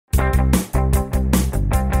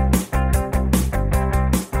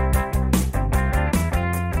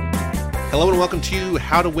Hello and welcome to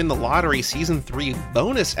How to Win the Lottery Season 3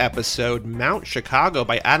 bonus episode, Mount Chicago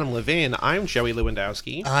by Adam Levin. I'm Joey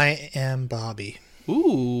Lewandowski. I am Bobby.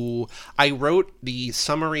 Ooh, I wrote the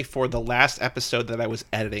summary for the last episode that I was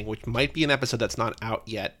editing, which might be an episode that's not out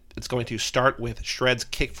yet. It's going to start with Shred's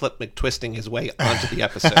kickflip McTwisting his way onto the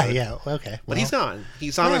episode. Yeah, okay. But he's gone.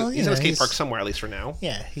 He's on a skate park somewhere, at least for now.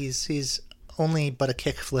 Yeah, he's only but a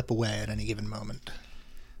kickflip away at any given moment.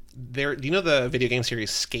 Do you know the video game series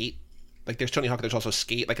Skate? Like, there's Tony Hawk, there's also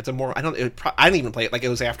Skate. Like, it's a more... I didn't even play it. Like, it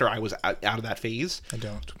was after I was out of that phase. I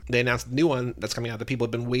don't. They announced a new one that's coming out that people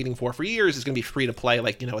have been waiting for years. It's going to be free to play.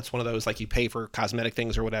 Like, it's one of those, like, you pay for cosmetic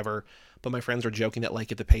things or whatever. But my friends are joking that,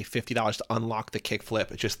 like, you have to pay $50 to unlock the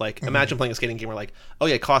kickflip. It's just like, imagine playing a skating game where, like, oh,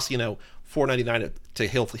 yeah, it costs, $4.99 to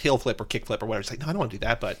heel flip or kickflip or whatever. It's like, no, I don't want to do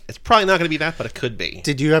that. But it's probably not going to be that, but it could be.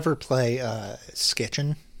 Did you ever play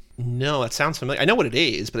Skitchin'? No, that sounds familiar. I know what it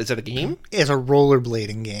is, but is it a game? It's a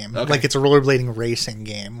rollerblading game. Okay. Like, it's a rollerblading racing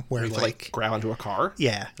game where you like grab onto a car.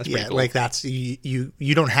 Yeah, that's pretty cool. Like that's you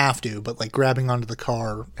don't have to, but like grabbing onto the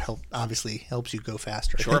car obviously helps you go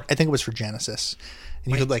faster. Sure. I think it was for Genesis,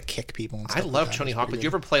 and you could like kick people. And stuff I love like Tony Hawk. Did you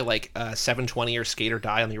ever play like 720 or Skate or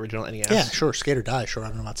Die on the original NES? Yeah, sure. Skate or Die. Sure, I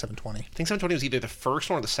don't know about 720. I think 720 was either the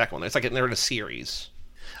first one or the second one. It's like they're in a series.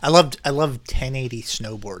 I loved 1080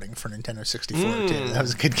 snowboarding for Nintendo 64 too. That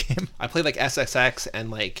was a good game. I played like SSX and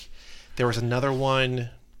like there was another one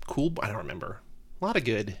cool. I don't remember. A lot of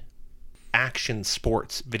good action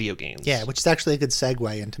sports video games. Yeah, which is actually a good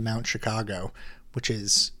segue into Mount Chicago, which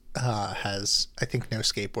is has I think no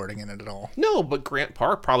skateboarding in it at all. No, but Grant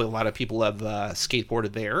Park, probably a lot of people have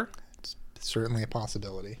skateboarded there. It's certainly a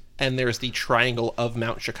possibility. And there's the Triangle of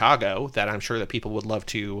Mount Chicago that I'm sure that people would love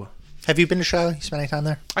to. Have you been to Chicago? You spent any time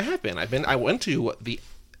there? I have been. I went to the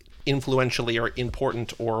influentially or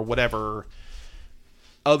important or whatever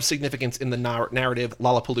of significance in the narrative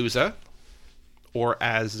Lollapalooza, or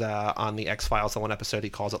as on the X-Files on one episode he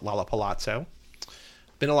calls it Lollapalazzo.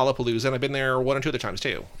 Been to Lollapalooza, and I've been there one or two other times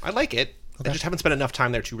too. I like it. Okay. I just haven't spent enough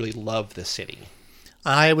time there to really love the city.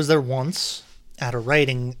 I was there once at a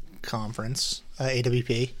writing conference,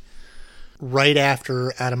 AWP, right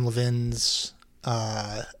after Adam Levin's...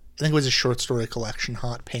 I think it was a short story collection,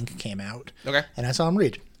 Hot Pink, came out. Okay. And I saw him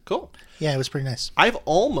read. Cool. Yeah, it was pretty nice. I've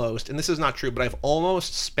almost, and this is not true, but I've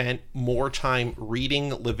almost spent more time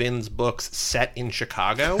reading Levin's books set in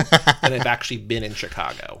Chicago than I've actually been in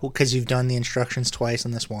Chicago. Well, because you've done the instructions twice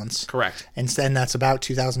and this once. Correct. And that's about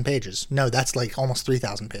 2,000 pages. No, that's like almost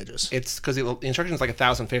 3,000 pages. It's because the instructions is like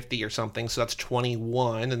 1,050 or something, so that's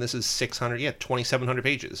 21, and this is 2,700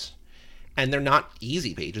 pages. And they're not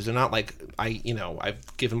easy pages. They're not like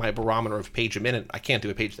I've given my barometer of page a minute. I can't do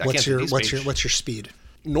a page. What's your speed?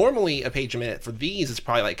 Normally, a page a minute. For these, it's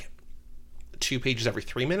probably like 2 pages every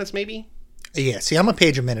 3 minutes, maybe. Yeah. See, I'm a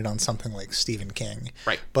page a minute on something like Stephen King.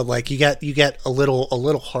 Right. But like you get a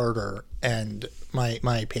little harder, and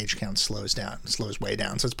my page count slows way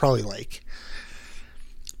down. So it's probably like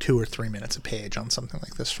 2 or 3 minutes a page on something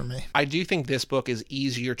like this for me. I do think this book is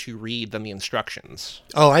easier to read than the instructions.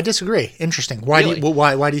 Oh, I disagree. Interesting. Why really?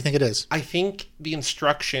 Why do you think it is? I think the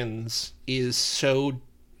instructions is so...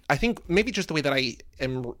 I think maybe just the way that I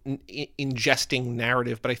am ingesting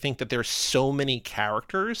narrative, but I think that there's so many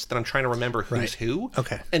characters that I'm trying to remember who's who.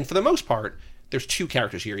 Okay. And for the most part, there's 2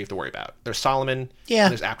 characters here you have to worry about. There's Solomon. Yeah.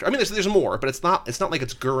 And there's Apter. I mean, there's more, but it's not like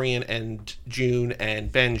it's Gurion and June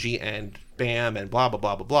and Benji and Bam and blah, blah,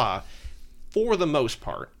 blah, blah, blah. For the most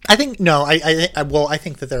part. I think, no, I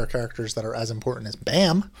think that there are characters that are as important as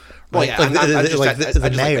Bam. Right? Well, yeah. Like, the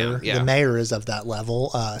mayor. Like Bam, yeah. The mayor is of that level.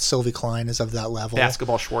 Sylvie Klein is of that level.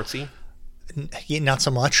 Basketball Schwartzy. Not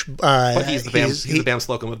so much. But he's the Bam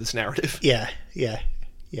Slocum of this narrative. Yeah.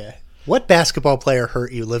 What basketball player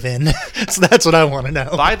hurt you, Levin? So that's what I want to know.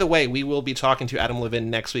 By the way, we will be talking to Adam Levin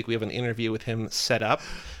next week. We have an interview with him set up.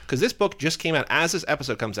 Because this book just came out, as this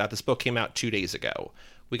episode comes out, this book came out 2 days ago.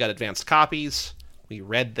 We got advanced copies. We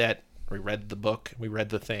read that. We read the book. We read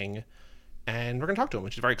the thing. And we're going to talk to him,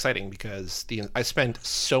 which is very exciting because I spent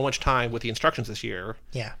so much time with the instructions this year.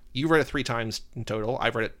 Yeah. You read it 3 times in total.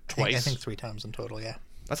 I've read it twice. I think 3 times in total, yeah.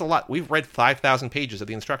 That's a lot. We've read 5,000 pages of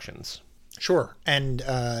the instructions. Sure. And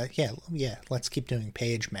let's keep doing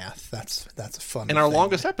page math. That's a fun And our thing.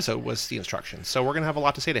 longest episode was the instructions. So we're going to have a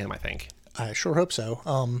lot to say to him, I think. I sure hope so.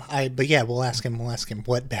 We'll ask him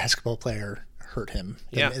what basketball player hurt him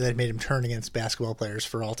that made him turn against basketball players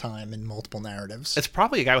for all time in multiple narratives. It's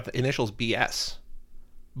probably a guy with the initials BS.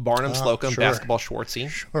 Barnum, Slocum, sure. Basketball Schwartzy.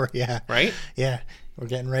 Sure, yeah. Right? Yeah. We're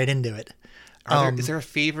getting right into it. Is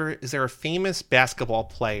there a famous basketball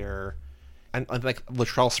player, and like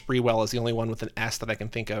Latrell Sprewell is the only one with an S that I can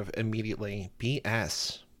think of immediately.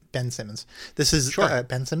 BS. Ben Simmons. This is Sure.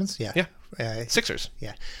 Ben Simmons. Yeah. Yeah. Sixers.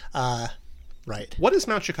 Yeah. Right. What is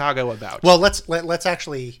Mount Chicago about? Well, let's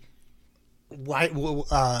actually. Why?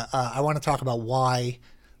 I want to talk about why,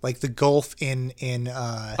 like the gulf in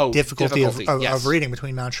difficulty yes. of reading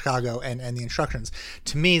between Mount Chicago and the instructions.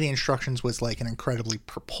 To me, the instructions was like an incredibly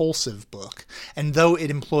propulsive book, and though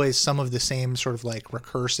it employs some of the same sort of like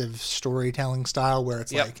recursive storytelling style, where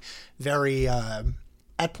it's like very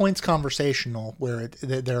at points conversational, where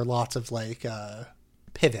there are lots of like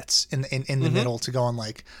pivots in the middle to go on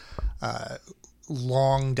like.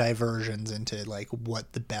 Long diversions into like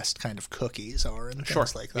what the best kind of cookies are and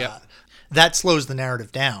things like that. Yep. That slows the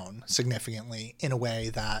narrative down significantly in a way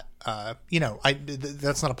that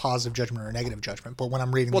that's not a positive judgment or a negative judgment. But when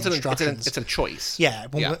I'm reading the instructions, it's a choice. Yeah,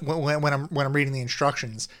 when I'm reading the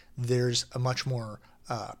instructions, there's a much more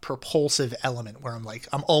propulsive element where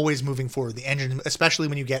I'm always moving forward. The engine, especially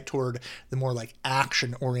when you get toward the more like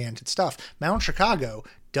action oriented stuff. Mount Chicago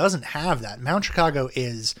doesn't have that. Mount Chicago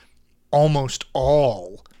is almost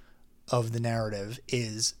all of the narrative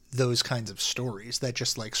is those kinds of stories that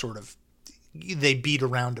just like sort of they beat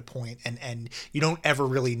around a point and you don't ever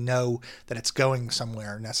really know that it's going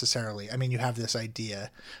somewhere necessarily. I mean, you have this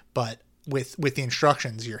idea, but with the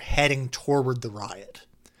instructions, you're heading toward the riot.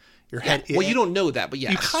 Well, you don't know that, but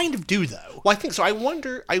yes. You kind of do, though. Well, I think so. I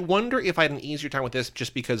wonder if I had an easier time with this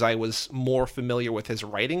just because I was more familiar with his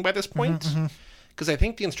writing by this point. Because I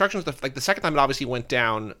think the instructions, like the second time, it obviously went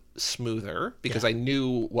down smoother because I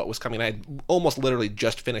knew what was coming. I had almost literally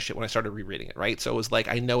just finished it when I started rereading it, right? So it was like,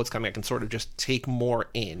 I know it's coming. I can sort of just take more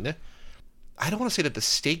in. I don't want to say that the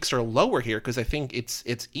stakes are lower here because I think it's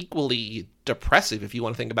equally depressive if you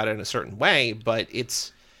want to think about it in a certain way, but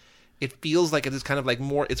it feels like it is kind of like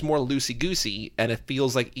it's more loosey-goosey, and it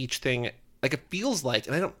feels like each thing, like it feels like,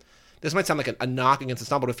 and I don't, this might sound like a knock against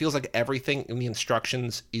the novel, but it feels like everything in the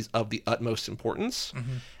instructions is of the utmost importance.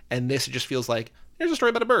 And this just feels like, here's a story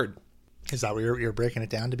about a bird. Is that what you're breaking it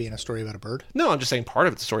down to being a story about a bird? No, I'm just saying part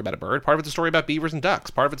of it's a story about a bird. Part of it's a story about beavers and ducks.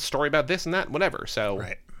 Part of it's a story about this and that, whatever. So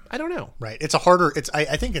right. I don't know. Right.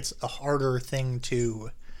 I think it's a harder thing to,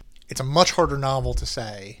 it's a much harder novel to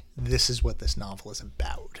say, this is what this novel is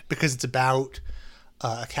about. Because it's about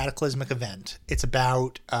a cataclysmic event. It's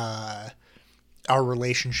about our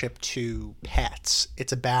relationship to pets.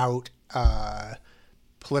 It's about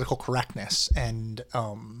political correctness and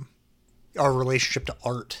our relationship to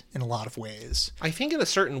art in a lot of ways. I think in a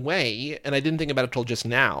certain way, and I didn't think about it till just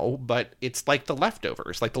now, but it's like The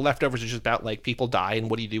Leftovers. Like The Leftovers is just about like people die and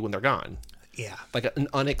what do you do when they're gone? Yeah. Like an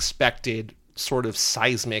unexpected sort of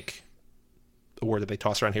seismic, a word that they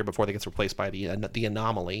toss around here before they gets replaced by the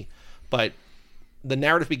anomaly. But the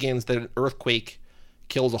narrative begins that an earthquake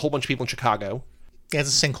kills a whole bunch of people in Chicago. Yeah,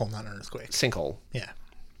 it's a sinkhole, not an earthquake. Sinkhole. Yeah.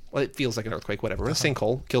 Well, it feels like an earthquake, whatever. A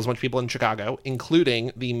sinkhole kills a bunch of people in Chicago,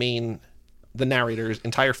 including the narrator's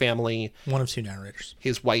entire family. One of two narrators.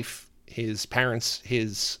 His wife, his parents,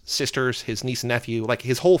 his sisters, his niece and nephew. Like,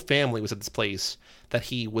 his whole family was at this place that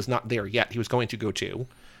he was not there yet. He was going to go to.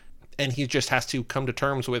 And he just has to come to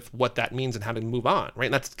terms with what that means and how to move on, right?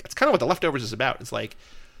 And that's kind of what The Leftovers is about. It's like,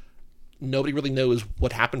 nobody really knows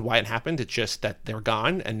what happened, why it happened. It's just that they're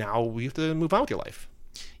gone, and now we have to move on with your life.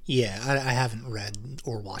 Yeah, I haven't read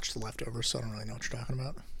or watched The Leftovers, so I don't really know what you're talking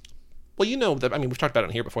about. Well, you know, we've talked about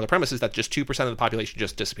it here before. The premise is that just 2% of the population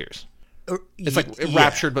just disappears. It's like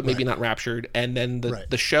raptured, but maybe not raptured. And then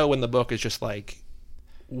the show and the book is just like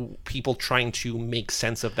people trying to make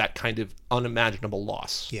sense of that kind of unimaginable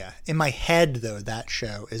loss. Yeah. In my head, though, that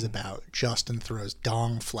show is about Justin Theroux's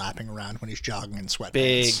dong flapping around when he's jogging in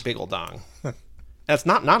sweatpants. Big old dong. That's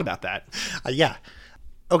not about that. Yeah.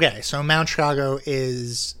 Okay, so Mount Chicago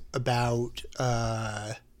is about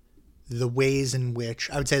the ways in which,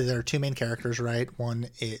 I would say there are two main characters, right?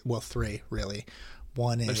 Three, really.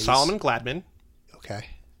 One is Solomon Gladman. Okay.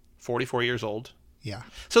 44 years old. Yeah.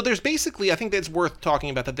 So there's basically, I think that's worth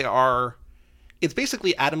talking about, that it's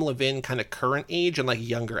basically Adam Levin kind of current age and like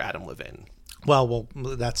younger Adam Levin. Well,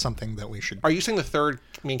 that's something that we should... Are you saying the third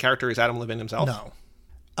main character is Adam Levin himself? No.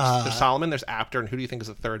 There's Solomon, there's Apter, and who do you think is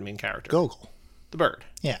the third main character? Gogol. The bird.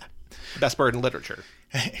 Yeah. The best bird in literature.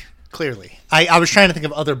 Clearly. I was trying to think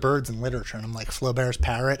of other birds in literature, and I'm like, Flaubert's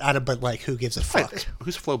parrot? But like, who gives a fuck?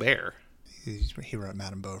 Who's Flaubert? He wrote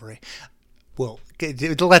Madame Bovary. Well,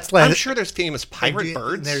 let's let. I'm sure there's famous pirate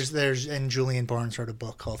birds. There's and Julian Barnes wrote a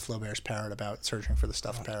book called Flaubert's Parrot about searching for the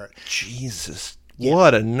stuffed parrot. Jesus,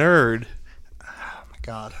 what a nerd! Oh my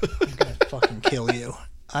god, I'm gonna fucking kill you.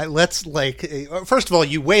 Let's first of all,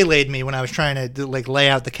 you waylaid me when I was trying to lay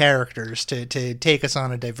out the characters to take us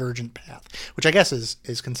on a divergent path, which I guess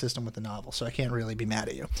is consistent with the novel. So I can't really be mad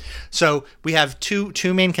at you. So we have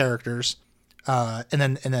two main characters, and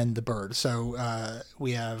then the bird. So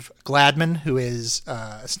we have Gladman, who is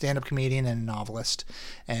a stand-up comedian and a novelist,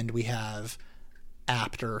 and we have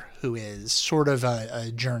Apter, who is sort of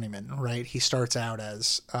a journeyman. Right, he starts out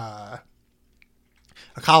as a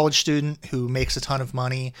college student who makes a ton of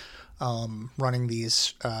money running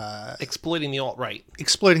these... exploiting the alt-right.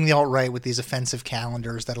 Exploiting the alt-right with these offensive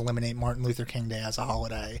calendars that eliminate Martin Luther King Day as a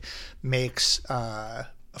holiday. Makes a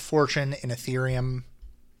fortune in Ethereum,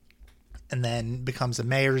 and then becomes a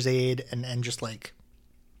mayor's aide and just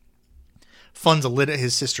funds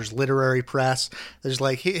his sister's literary press. There's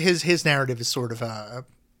his narrative is sort of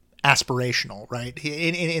aspirational, right?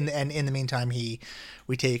 In the meantime,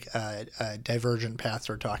 we take a divergent path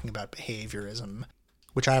toward talking about behaviorism,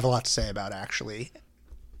 which I have a lot to say about, actually.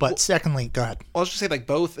 But secondly, go ahead. I'll just say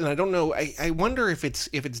both, and I don't know. I wonder if it's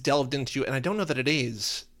delved into, and I don't know that it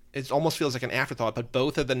is. It almost feels like an afterthought. But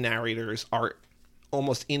both of the narrators are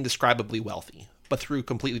almost indescribably wealthy, but through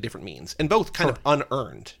completely different means, and both kind of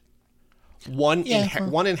unearned. One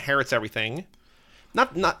inherits everything.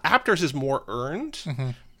 Not Apter's is more earned. Mm-hmm.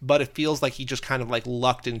 But it feels like he just kind of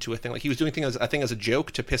lucked into a thing. He was doing a thing as a joke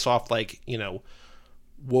to piss off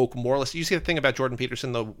woke moralists. You see the thing about Jordan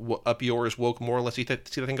Peterson, the up yours woke moralist. You see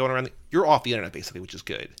the thing going around. You're off the internet basically, which is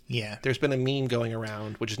good. Yeah. There's been a meme going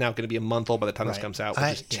around, which is now going to be a month old by the time this comes out,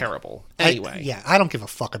 which is terrible. Anyway, I don't give a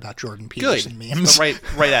fuck about Jordan Peterson memes. Right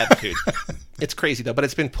attitude. It's crazy though, but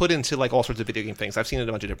it's been put into all sorts of video game things. I've seen it in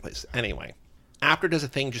a bunch of different places. Anyway, Apter does a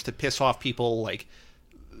thing just to piss off people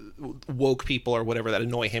woke people or whatever that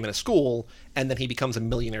annoy him in a school, and then he becomes a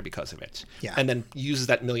millionaire because of it. Yeah. And then uses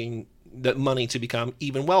that money to become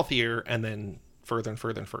even wealthier, and then further and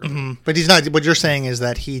further and further. Mm-hmm. But he's not. What you're saying is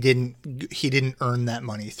that he didn't earn that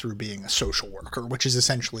money through being a social worker, which is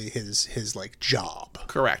essentially his job.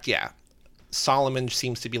 Correct. Yeah. Solomon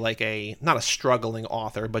seems to be not a struggling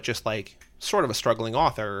author, but just sort of a struggling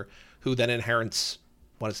author who then inherits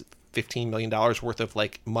 $15 million worth of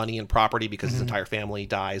money and property because his entire family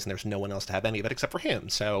dies and there's no one else to have any of it except for him.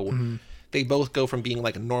 So they both go from being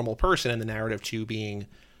a normal person in the narrative to being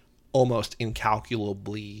almost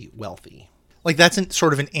incalculably wealthy. That's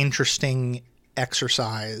sort of an interesting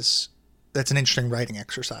exercise. That's an interesting writing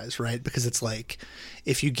exercise, right? Because it's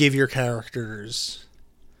if you give your characters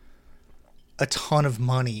a ton of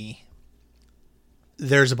money,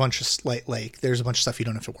 there's a bunch of there's a bunch of stuff you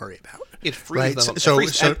don't have to worry about. It frees them. So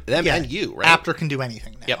them and you, right? Apter can do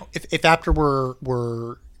anything now. Yep. If Apter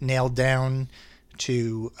were nailed down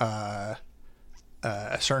to a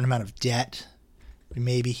certain amount of debt,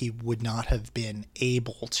 maybe he would not have been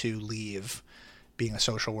able to leave being a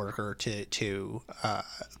social worker to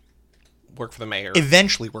work for the mayor.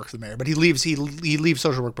 Eventually work for the mayor, but he leaves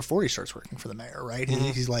social work before he starts working for the mayor, right?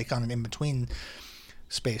 Mm-hmm. He's on an in between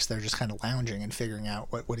space. They're just kind of lounging and figuring out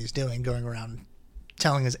what he's doing, going around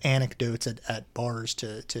telling his anecdotes at bars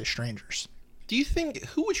to strangers. Do you think,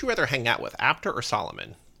 who would you rather hang out with, Apter or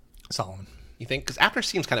Solomon? Solomon. You think? Because Apter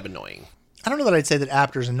seems kind of annoying. I don't know that I'd say that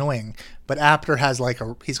Apter's annoying, but Apter has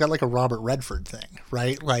he's got a Robert Redford thing,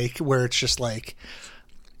 right? Where it's just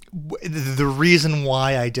the reason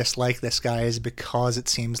why I dislike this guy is because it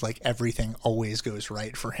seems like everything always goes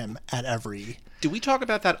right for him at every... Did we talk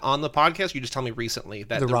about that on the podcast? You just tell me recently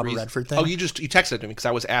that the Robert Redford thing. Oh, you texted it to me because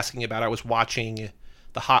I was asking about. I was watching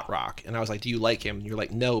the Hot Rock, and I was like, "Do you like him?" And you're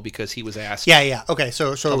like, "No," because he was asked. Yeah. Okay,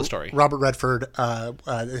 so tell the story. Robert Redford. I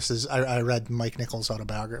read Mike Nichols' Mike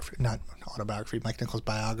Nichols'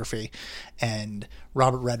 biography, and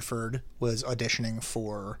Robert Redford was auditioning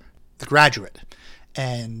for The Graduate,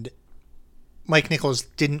 and Mike Nichols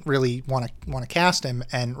didn't really want to cast him,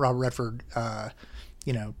 and Robert Redford, want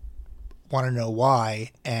to know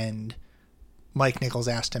why, and Mike Nichols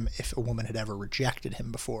asked him if a woman had ever rejected him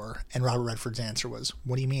before, and Robert Redford's answer was,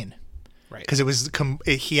 "What do you mean?" Right. Because it was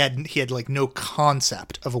he had no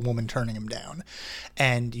concept of a woman turning him down,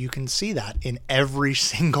 and you can see that in every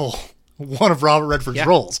single one of Robert Redford's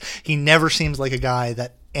roles. He never seems like a guy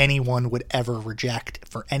that anyone would ever reject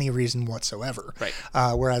for any reason whatsoever. Right.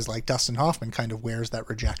 Whereas Dustin Hoffman kind of wears that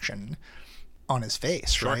rejection on his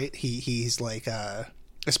face. Sure. Right. He's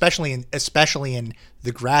especially in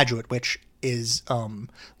The Graduate, which is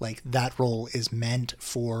that role is meant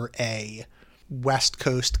for a West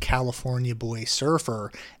Coast California boy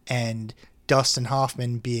surfer, and Dustin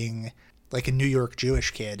Hoffman being a New York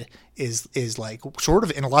Jewish kid is sort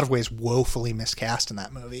of in a lot of ways woefully miscast in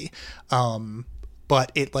that movie. but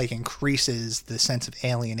it like increases the sense of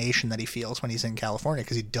alienation that he feels when he's in California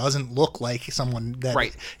because he doesn't look like someone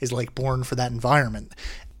that is like born for that environment.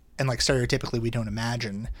 And like stereotypically, we don't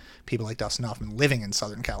imagine people like Dustin Hoffman living in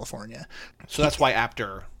Southern California. So that's why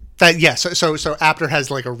Apter. So Apter has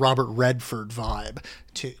like a Robert Redford vibe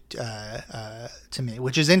to me,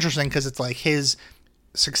 which is interesting because it's like his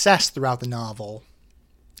success throughout the novel,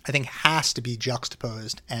 I think, has to be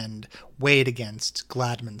juxtaposed and weighed against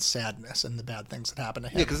Gladman's sadness and the bad things that happen to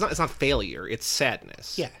him. Yeah, because it's not failure; it's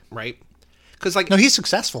sadness. Yeah, right. Because like no, he's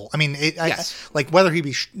successful. I mean, yes. like whether he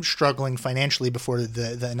be struggling financially before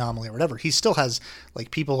the anomaly or whatever, he still has like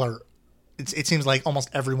people are. It seems like almost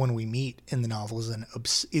everyone we meet in the novel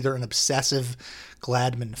is either an obsessive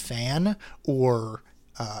Gladman fan or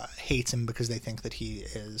hates him because they think that he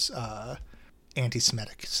is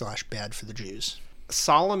anti-Semitic / bad for the Jews.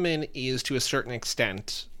 Solomon is, to a certain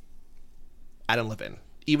extent, Adam Levin.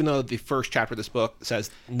 Even though the first chapter of this book says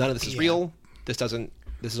none of this is real, this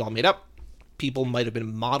is all made up. People might have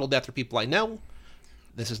been modeled after people I know.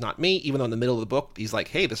 This is not me. Even though in the middle of the book, he's like,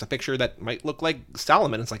 hey, there's a picture that might look like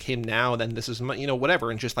Solomon. It's like him now, then this is,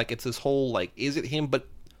 whatever. And just like, it's this whole, like, is it him? But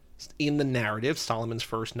in the narrative, Solomon's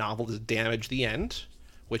first novel is Damage the End,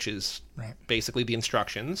 which is basically the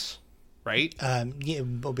instructions, right?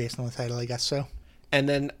 Well, based on the title, I guess so. And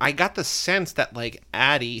then I got the sense that, like,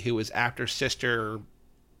 Addie, who is Apter's sister,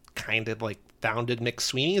 kind of, like, founded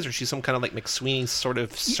McSweeney's, or she's some kind of like McSweeney's sort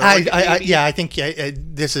of surrogate. I think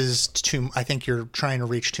this is too. I think you're trying to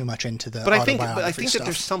reach too much into the. But I think that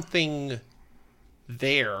there's something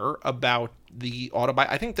there about the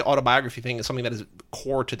autobiography. I think the autobiography thing is something that is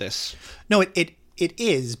core to this. No, it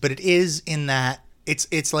is, but it is in that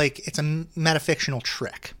it's like it's a metafictional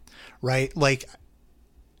trick, right? Like.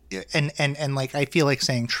 And like I feel like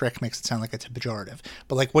saying trick makes it sound like it's a pejorative,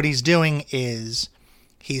 but like what he's doing is.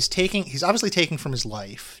 He's obviously taking from his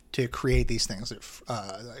life to create these things.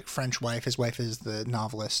 Like French wife, his wife is the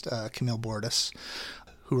novelist Camille Bordas,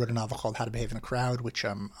 who wrote a novel called How to Behave in a Crowd, which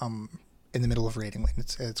I'm in the middle of reading.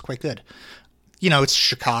 It's quite good. It's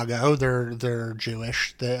Chicago. They're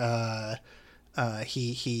Jewish.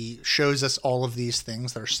 He shows us all of these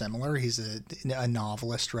things that are similar. He's a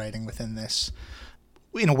novelist writing within this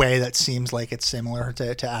in a way that seems like it's similar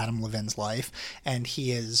to Adam Levin's life, and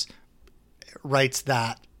writes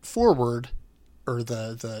that forward or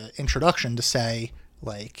the introduction to say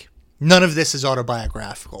like none of this is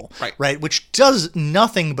autobiographical, right? Which does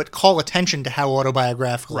nothing but call attention to how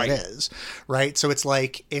autobiographical it is, right? So it's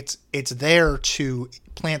like it's there to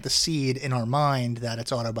plant the seed in our mind that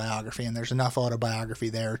it's autobiography, and there's enough autobiography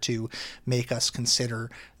there to make us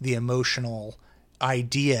consider the emotional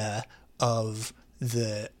idea of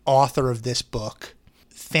the author of this book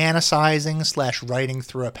fantasizing / writing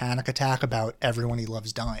through a panic attack about everyone he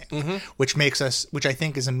loves dying, which I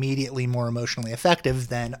think is immediately more emotionally effective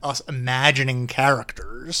than us imagining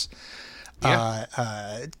characters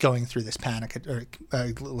going through this panic or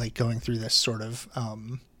like going through this sort of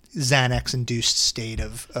Xanax induced state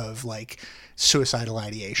of like suicidal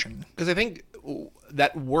ideation. Because I think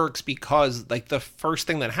that works because like the first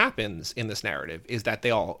thing that happens in this narrative is that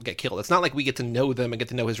they all get killed. It's not like we get to know them and get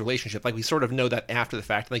to know his relationship. Like we sort of know that after the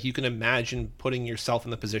fact. Like you can imagine putting yourself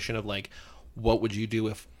in the position of like, what would you do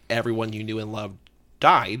if everyone you knew and loved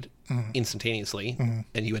died instantaneously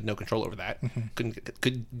and you had no control over that?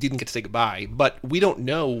 Didn't get to say goodbye. But we don't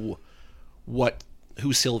know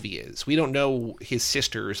who Sylvie is. We don't know his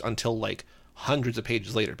sisters until like hundreds of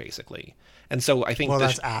pages later, basically. And so I think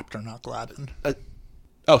that's Apter, not Gladden.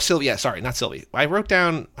 Sylvie. Yeah, sorry, not Sylvie. I wrote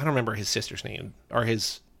down. I don't remember his sister's name or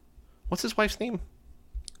what's his wife's name?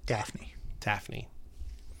 Daphne.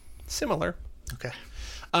 Similar. Okay.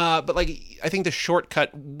 But like I think the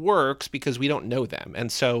shortcut works because we don't know them,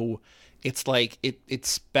 and so it's like it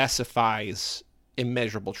specifies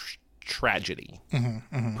immeasurable tragedy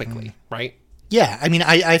quickly, right? Yeah, I mean,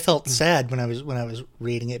 I felt sad when I was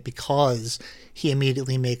reading it because he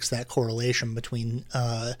immediately makes that correlation between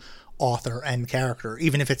author and character,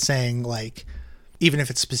 even if it's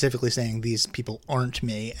specifically saying these people aren't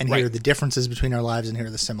me, and here are the differences between our lives, and here are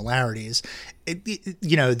the similarities.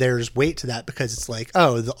 There's weight to that because it's like,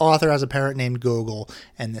 oh, the author has a parrot named Gogol,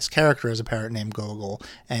 and this character has a parrot named Gogol,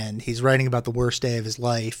 and he's writing about the worst day of his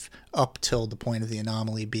life up till the point of the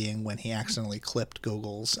anomaly being when he accidentally clipped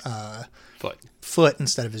Gogol's foot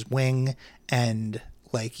instead of his wing, and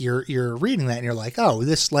like you're reading that and you're like, oh,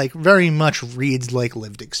 this like very much reads like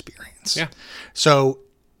lived experience. Yeah. So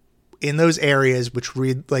in those areas which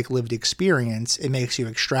read like lived experience, it makes you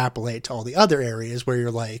extrapolate to all the other areas where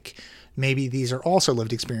you're like, maybe these are also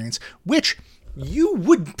lived experience, which you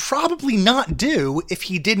would probably not do if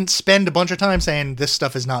he didn't spend a bunch of time saying this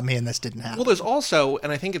stuff is not me and this didn't happen. Well, there's also,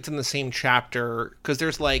 and I think it's in the same chapter, because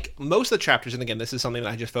there's like most of the chapters, and again, this is something that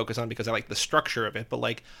I just focus on because I like the structure of it, but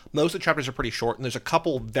like most of the chapters are pretty short, and there's a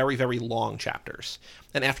couple very, very long chapters.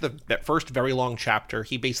 And after that first very long chapter,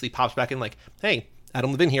 he basically pops back in like, hey,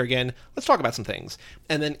 Adam Levin here again, let's talk about some things.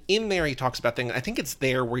 And then in there he talks about things, I think it's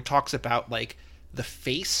there where he talks about like the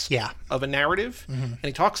face of a narrative, and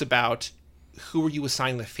he talks about who are you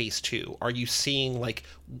assigning the face to? Are you seeing like,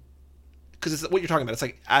 because it's what you're talking about. It's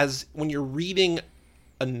like as when you're reading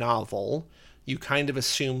a novel, you kind of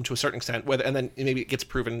assume to a certain extent whether, and then maybe it gets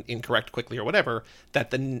proven incorrect quickly or whatever,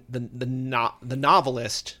 that the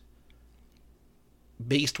novelist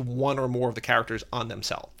based one or more of the characters on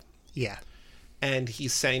themselves. Yeah. And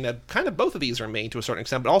he's saying that kind of both of these are me to a certain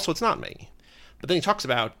extent, but also it's not me. But then he talks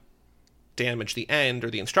about damage the end or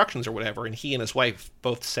the instructions or whatever, and he and his wife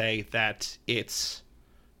both say that it's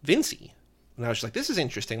Vinci. And I was just like, this is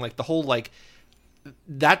interesting. Like the whole like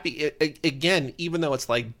that be again, even though it's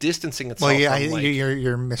like distancing itself. Well, yeah, from, like,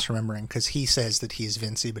 you're misremembering because he says that he's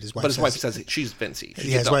Vinci, but his wife says she's Vinci.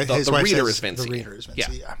 Yeah, the reader is Vinci. The reader is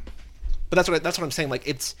Vinci. Yeah. But that's what I'm saying. Like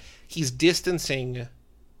he's distancing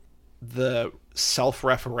the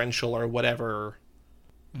self-referential or whatever.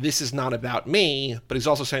 This is not about me, but he's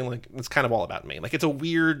also saying like it's kind of all about me. Like it's a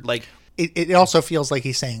weird like. It also feels like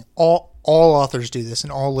he's saying all authors do this,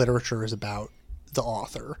 and all literature is about the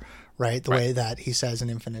author, right? The way that he says in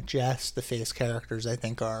Infinite Jest, the face characters I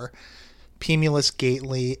think are Pemulus,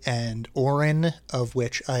 Gately, and Orin, of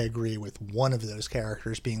which I agree with one of those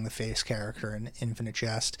characters being the face character in Infinite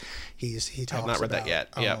Jest. He talks. I've not read that yet.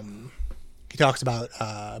 Yeah. He talks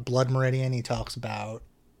about Blood Meridian. He talks about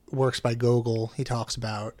works by Gogol. He talks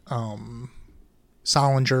about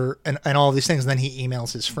Solinger and all of these things. And then he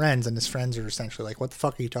emails his friends, and his friends are essentially like, what the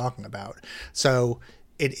fuck are you talking about? So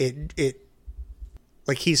it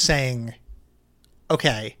like he's saying,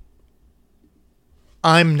 okay,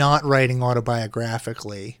 I'm not writing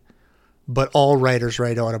autobiographically, but all writers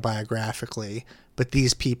write autobiographically. But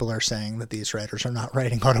these people are saying that these writers are not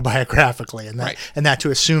writing autobiographically, and that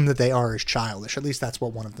to assume that they are is childish. At least that's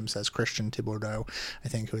what one of them says. Christian Tebordo, I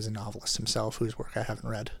think, who is a novelist himself, whose work I haven't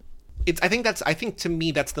read. I think to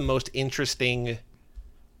me that's the most interesting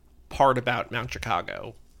part about Mount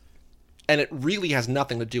Chicago, and it really has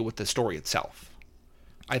nothing to do with the story itself.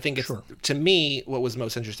 I think it's to me what was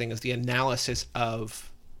most interesting is the analysis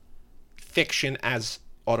of fiction as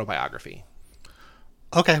autobiography.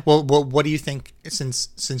 Okay, well, what do you think, since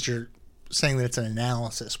you're saying that it's an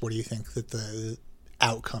analysis, what do you think that the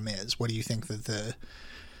outcome is? What do you think that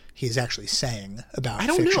he's actually saying about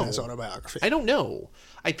fiction as autobiography? I don't know.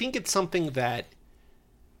 I think it's something that,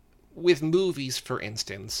 with movies, for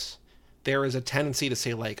instance, there is a tendency to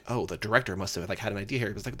say, like, oh, the director must have, like, had an idea here.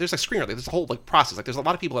 It's like, there's a screenwriter, there's a whole, like, process. Like, there's a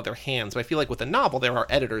lot of people at their hands. But I feel like with a novel, there are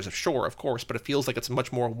editors, of course, but it feels like it's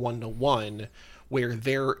much more one-to-one, where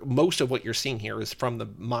most of what you're seeing here is from the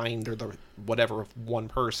mind or the whatever of one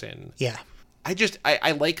person. Yeah.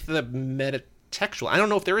 I like the metatextual. I don't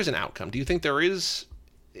know if there is an outcome. Do you think there is?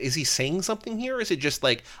 Is he saying something here? Or is it just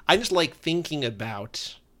like, I just like thinking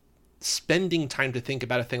about spending time to think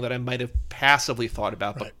about a thing that I might have passively thought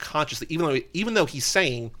about, but consciously, even though he's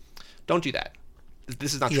saying, don't do that.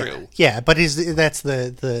 This is not true. Yeah, but that's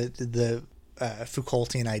the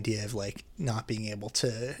Foucaultian idea of like not being able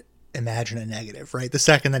to imagine a negative, right? The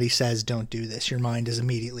second that he says, don't do this, your mind is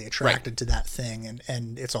immediately attracted to that thing,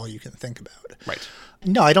 and it's all you can think about. Right.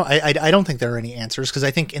 No, I don't think there are any answers, because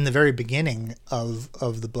I think in the very beginning of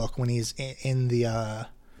the book, when he's in the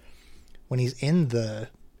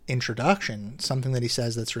introduction, something that he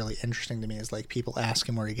says that's really interesting to me is like people ask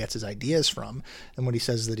him where he gets his ideas from, and what he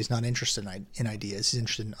says is that he's not interested in ideas, he's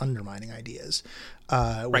interested in undermining ideas,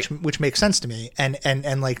 which makes sense to me,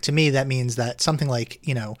 and like to me that means that something like,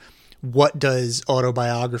 you know, what does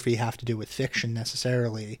autobiography have to do with fiction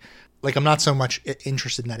necessarily? Like, I'm not so much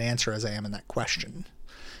interested in that answer as I am in that question.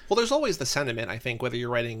 Well, there's always the sentiment, I think, whether you're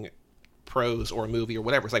writing prose or a movie or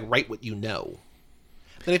whatever, it's like, write what you know.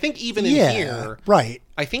 And I think even in here, right.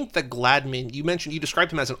 I think that Gladman, you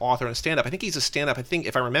described him as an author and a stand-up. I think he's a stand-up. I think,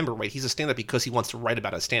 if I remember right, he's a stand-up because he wants to write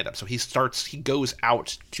about a stand-up. So he goes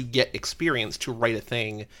out to get experience to write a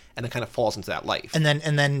thing, and then kind of falls into that life. And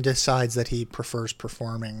then decides that he prefers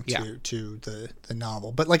performing to the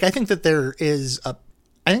novel. But like, I think that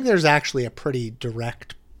there's actually a pretty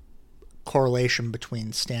direct correlation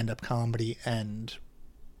between stand-up comedy and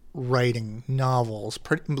writing novels,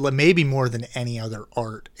 maybe more than any other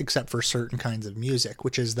art except for certain kinds of music,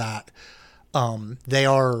 which is that they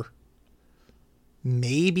are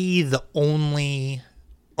maybe the only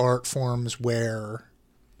art forms where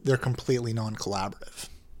they're completely non-collaborative.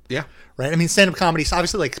 Yeah. Right? I mean, stand-up comedy,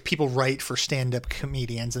 obviously, like, people write for stand-up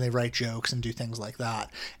comedians, and they write jokes and do things like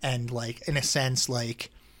that. And, like, in a sense, like,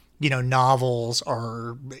 you know, novels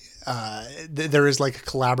are, there is, like, a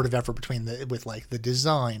collaborative effort with, like, the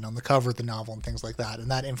design on the cover of the novel and things like that,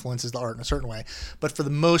 and that influences the art in a certain way. But for the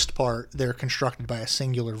most part, they're constructed by a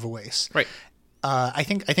singular voice. Right. I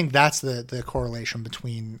think that's the correlation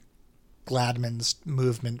between Gladman's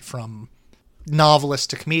movement from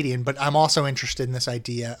novelist to comedian, but I'm also interested in this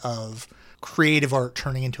idea of creative art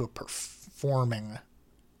turning into a performing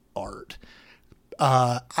art.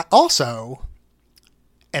 I also,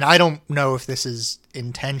 and I don't know if this is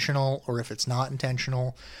intentional or if it's not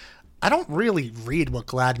intentional, I don't really read what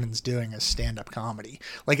Gladman's doing as stand-up comedy.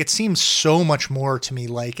 Like, it seems so much more to me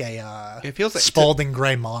like it feels like Spalding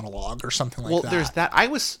Gray monologue or something like that. Well, there's that. I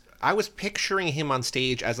was picturing him on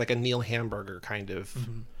stage as like a Neil Hamburger kind of,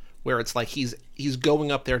 where it's like he's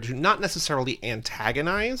going up there to not necessarily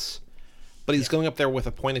antagonize, but he's going up there with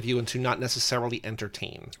a point of view and to not necessarily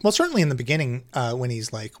entertain. Well, certainly in the beginning, when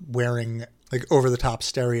he's like wearing like over the top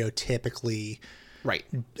stereotypically, right,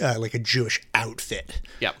 like a Jewish outfit.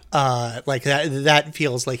 Yep. Like that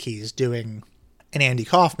feels like he's doing an Andy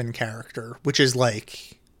Kaufman character, which is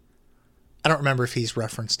like, I don't remember if he's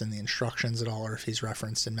referenced in the instructions at all or if he's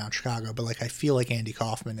referenced in Mount Chicago, but like I feel like Andy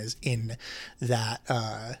Kaufman is in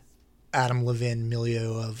that Adam Levin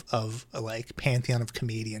milieu of like pantheon of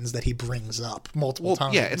comedians that he brings up multiple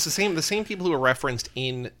times. Yeah, it's the same people who are referenced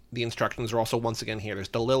in the instructions are also once again here. There's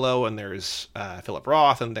DeLillo and there's Philip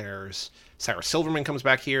Roth and there's Sarah Silverman comes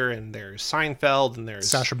back here and there's Seinfeld and there's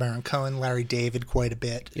Sacha Baron Cohen, Larry David quite a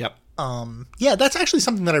bit. Yep. Yeah, that's actually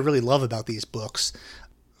something that I really love about these books.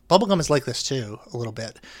 Bubblegum is like this too, a little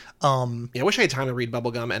bit. Yeah, I wish I had time to read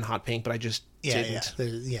Bubblegum and Hot Pink, but I just didn't.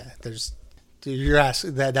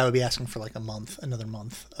 That would be asking for like another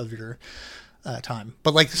month of your time.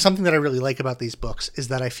 But like something that I really like about these books is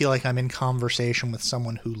that I feel like I'm in conversation with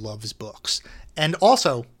someone who loves books. And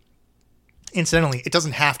also, incidentally, it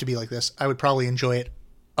doesn't have to be like this. I would probably enjoy it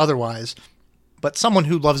otherwise. But someone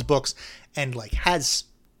who loves books and like has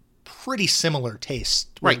pretty similar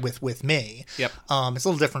taste with me. Yep. It's a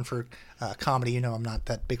little different for comedy. You know, I'm not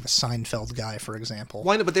that big of a Seinfeld guy, for example.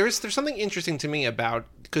 Why not? But there's something interesting to me about,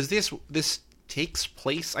 because this takes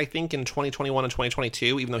place, I think, in 2021 and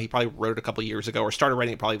 2022, even though he probably wrote it a couple of years ago or started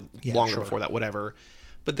writing it probably longer before that, whatever.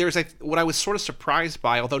 But there's what I was sort of surprised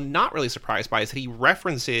by, although not really surprised by, is that he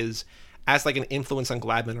references as like an influence on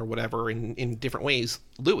Gladman or whatever in different ways,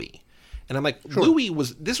 Louis. And I'm like,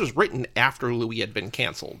 this was written after Louis had been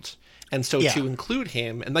canceled. And so to include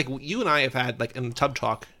him, and like you and I have had like in the Tub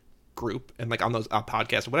Talk group and like on those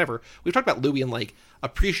podcasts or whatever, we've talked about Louis and like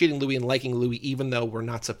appreciating Louis and liking Louis, even though we're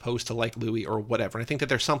not supposed to like Louis or whatever. And I think that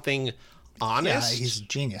there's something honest. Yeah, he's a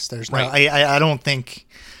genius. There's no, I don't think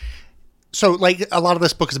so. Like a lot of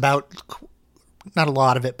this book is about, not a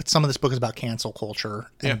lot of it, but some of this book is about cancel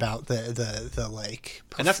culture and about the like.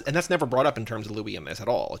 And that's never brought up in terms of Louis in this at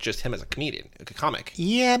all. It's just him as a comedian, a comic.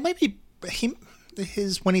 Yeah, maybe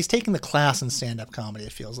when he's taking the class in stand-up comedy,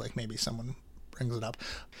 it feels like maybe someone brings it up.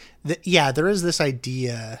 There is this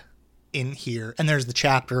idea in here, and there's the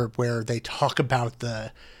chapter where they talk about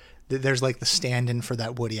there's like the stand-in for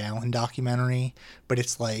that Woody Allen documentary, but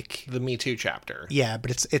it's like the Me Too chapter. Yeah,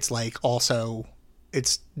 but it's like also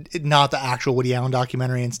it's not the actual Woody Allen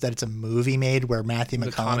documentary. Instead, it's a movie made where Matthew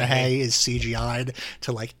McConaughey is CGI'd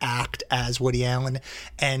to like act as Woody Allen.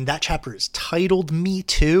 And that chapter is titled Me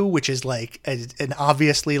Too, which is like an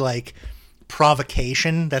obviously like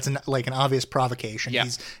provocation. That's an obvious provocation. Yeah.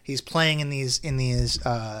 He's playing in these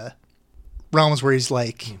realms where he's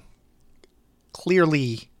like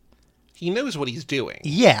clearly he knows what he's doing.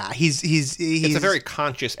 Yeah, he's it's a very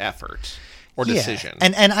conscious effort. Or decision.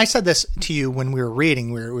 And I said this to you when we were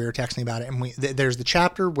reading, we were texting about it, and there's the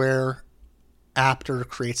chapter where Apter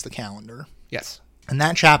creates the calendar. Yes. And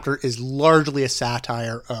that chapter is largely a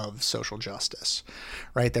satire of social justice,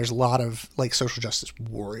 right? There's a lot of like social justice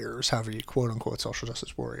warriors, however you quote unquote social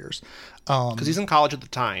justice warriors. Because he's in college at the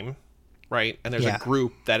time, right? And there's a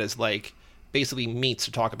group that is like basically meets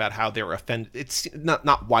to talk about how they're offended. It's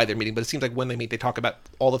not why they're meeting, but it seems like when they meet, they talk about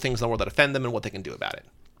all the things in the world that offend them and what they can do about it.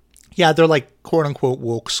 Yeah, they're like quote unquote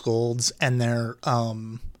woke scolds, and they're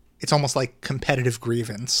it's almost like competitive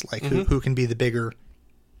grievance, like who can be the bigger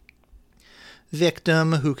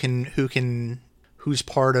victim, who's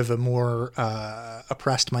part of a more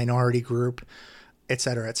oppressed minority group, et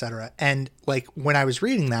cetera, et cetera. And like when I was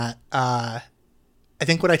reading that, I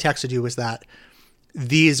think what I texted you was that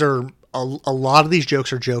these are a lot of these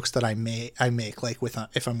jokes are jokes that I make like with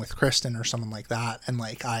if I'm with Kristen or someone like that, and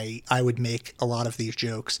like I would make a lot of these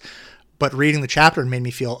jokes, but reading the chapter made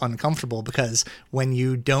me feel uncomfortable because when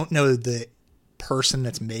you don't know the person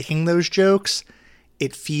that's making those jokes,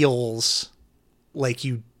 it feels like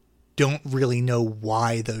you don't really know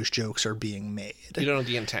why those jokes are being made. You don't know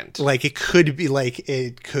the intent. Like it could be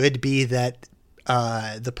that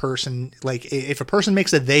the person, like if a person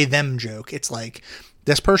makes a they them joke, it's like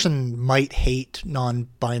this person might hate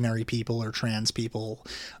non-binary people or trans people,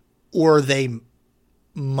 or they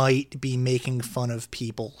might be making fun of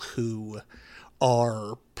people who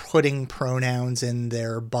are putting pronouns in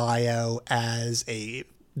their bio as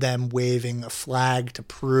them waving a flag to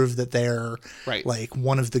prove that they're right. like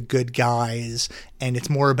one of the good guys, and it's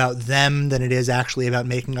more about them than it is actually about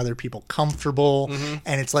making other people comfortable. Mm-hmm.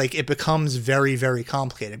 And it's like it becomes very, very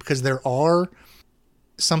complicated because there are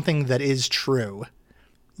something that is true.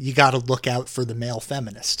 You got to look out for the male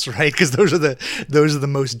feminists, right? Because those are the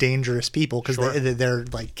most dangerous people because sure. they're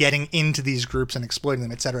like getting into these groups and exploiting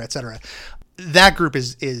them, et cetera, et cetera. That group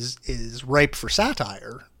is ripe for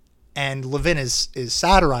satire, and Levin is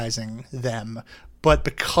satirizing them. But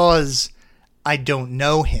because I don't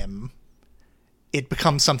know him, it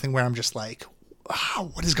becomes something where I'm just like, wow,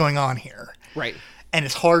 what is going on here? Right. And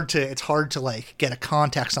it's hard to like get a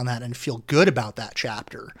context on that and feel good about that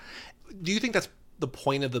chapter. Do you think that's the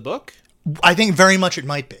point of the book? I think very much it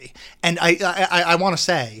might be. And I want to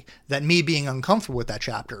say that me being uncomfortable with that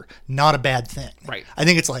chapter, not a bad thing. Right. I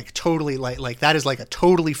think it's like totally like that is like a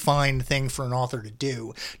totally fine thing for an author to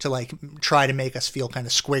do, to like try to make us feel kind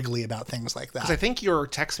of squiggly about things like that. Because I think you're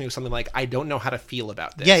texting me with something like, I don't know how to feel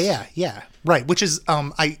about this. Yeah. Right. Which is,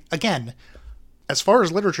 again, as far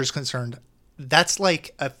as literature is concerned, that's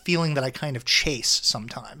like a feeling that I kind of chase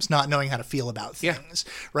sometimes, not knowing how to feel about things.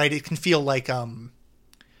 Yeah. Right. It can feel like,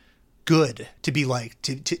 good to be like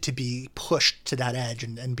to be pushed to that edge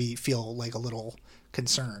and feel like a little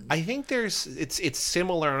concerned. I think it's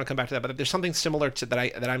similar, and I'll come back to that, but there's something similar to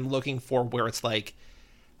that I'm looking for, where it's like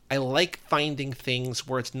I like finding things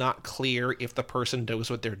where it's not clear if the person knows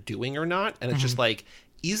what they're doing or not, and it's just like,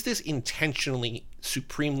 is this intentionally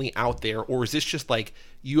supremely out there, or is this just like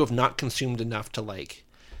you have not consumed enough to like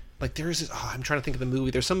there's this, I'm trying to think of the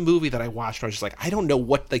movie. There's some movie that I watched where I was just like, I don't know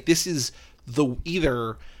what, like, this is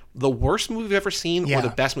either the worst movie I've ever seen or the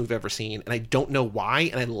best movie I've ever seen, and I don't know why,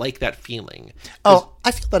 and I like that feeling. Oh,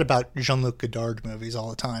 I feel that about Jean-Luc Godard movies all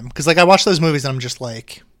the time, because like I watch those movies and I'm just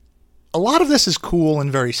like, a lot of this is cool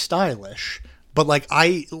and very stylish, but like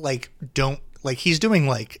I like don't like, he's doing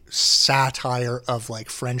like satire of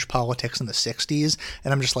like French politics in the 60s,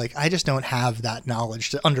 and I'm just like, I just don't have that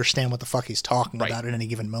knowledge to understand what the fuck he's talking about at any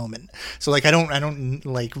given moment. So like I don't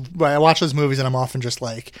like, I watch those movies and I'm often just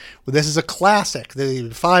like, well, this is a classic,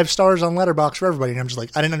 the 5 stars on Letterboxd for everybody, and I'm just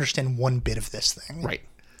like, I didn't understand one bit of this thing. Right.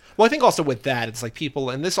 Well, I think also with that, it's like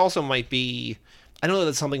people, and this also might be, I don't know that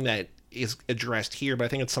it's something that is addressed here, but I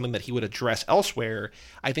think it's something that he would address elsewhere.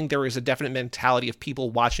 I think there is a definite mentality of people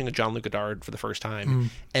watching a Jean-Luc Godard for the first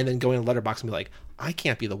time and then going to Letterboxd and be like, I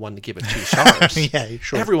can't be the one to give it 2 stars. Yeah,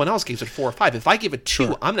 sure. Everyone else gives it 4 or 5. If I give it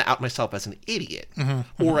 2, I'm going to out myself as an idiot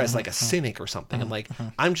or as like a cynic or something. And like,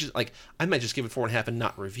 I'm just like, I might just give it 4.5 and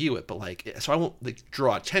not review it, but like, so I won't like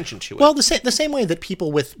draw attention to it. Well, the same way that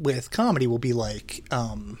people with comedy will be like,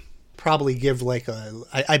 probably give like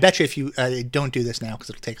I bet you if you don't do this now because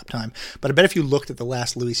it'll take up time, but I bet if you looked at the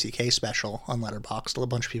last Louis C.K. special on Letterboxd, a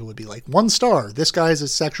bunch of people would be like, 1 star, this guy's a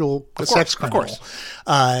sex criminal,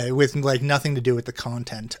 with like nothing to do with the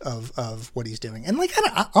content of what he's doing. And like,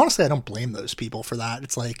 honestly, I don't blame those people for that.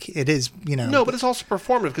 It's like, it is, no, but it's also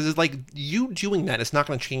performative, because it's like, you doing that is not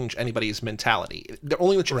going to change anybody's mentality. They're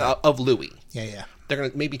only of Louis. Yeah. They're going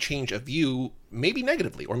to maybe change a view, maybe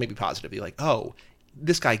negatively or maybe positively, like, oh,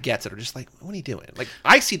 this guy gets it, or just like, what are you doing? Like,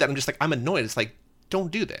 I see that, I'm just like, I'm annoyed. It's like, don't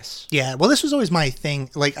do this. Yeah, well, this was always my thing.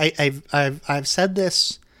 Like, I've said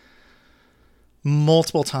this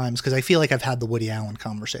multiple times because I feel like I've had the Woody Allen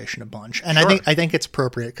conversation a bunch, and sure. I think it's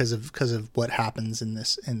appropriate because of what happens in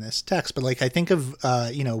this text. But like, I think of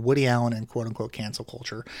Woody Allen and quote unquote cancel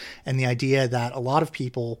culture, and the idea that a lot of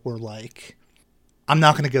people were like, I'm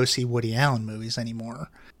not going to go see Woody Allen movies anymore.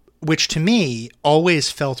 Which to me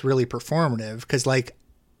always felt really performative, because like,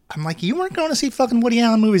 I'm like, you weren't going to see fucking Woody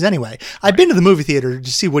Allen movies anyway. I've been to the movie theater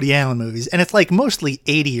to see Woody Allen movies, and it's like mostly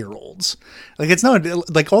 80-year-olds. Like, it's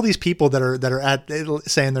not like all these people that are at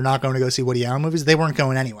saying they're not going to go see Woody Allen movies, they weren't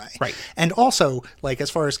going anyway. Right. And also, like,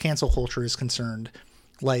 as far as cancel culture is concerned,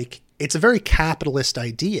 like, it's a very capitalist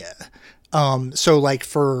idea. So like,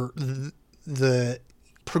 for the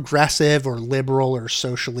progressive or liberal or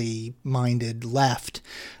socially minded left,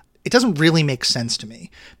 it doesn't really make sense to me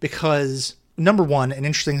because, number one, an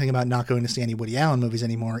interesting thing about not going to see any Woody Allen movies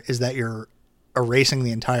anymore is that you're erasing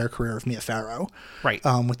the entire career of Mia Farrow. Right.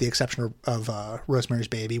 With the exception of Rosemary's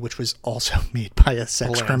Baby, which was also made by a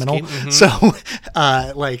sex criminal. Mm-hmm.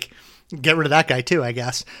 So, like, get rid of that guy too, I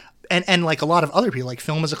guess. And like a lot of other people, like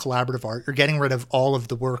film is a collaborative art. You're getting rid of all of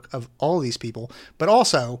the work of all of these people, but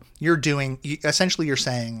also essentially you're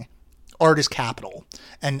saying art is capital.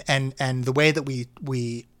 And the way that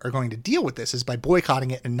we are going to deal with this is by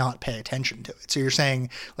boycotting it and not pay attention to it. So you're saying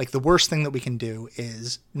like the worst thing that we can do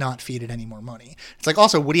is not feed it any more money. It's like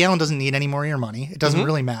also Woody Allen doesn't need any more of your money. It doesn't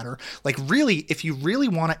really matter. Like really, if you really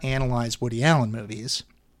want to analyze Woody Allen movies,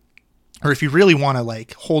 or if you really want to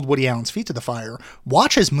like hold Woody Allen's feet to the fire,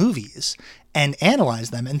 watch his movies and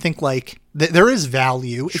analyze them and think like there is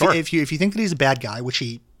value. Sure. If you think that he's a bad guy, which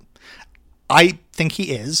I think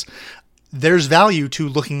he is, there's value to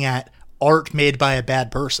looking at art made by a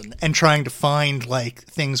bad person and trying to find like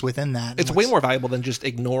things within that. It's way more valuable than just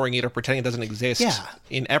ignoring it or pretending it doesn't exist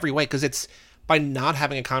in every way. Because it's by not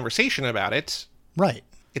having a conversation about it. Right.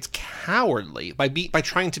 It's cowardly. By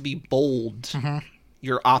trying to be bold,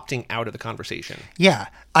 you're opting out of the conversation. Yeah.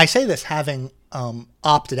 I say this having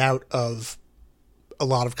opted out of a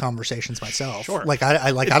lot of conversations myself. Sure. Like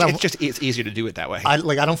I don't. It's easier to do it that way. I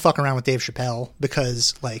don't fuck around with Dave Chappelle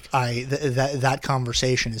because like that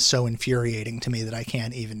conversation is so infuriating to me that I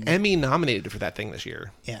can't even. Emmy nominated for that thing this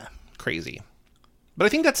year. Yeah. Crazy. But I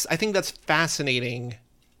think that's fascinating.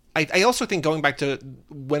 I also think going back to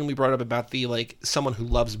when we brought up about the like someone who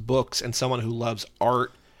loves books and someone who loves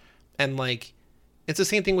art, and like it's the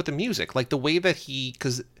same thing with the music. Like the way that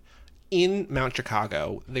because in Mount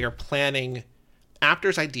Chicago they are planning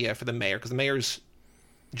Apter's idea for the mayor, because the mayor's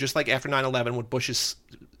just like after 9/11 when Bush's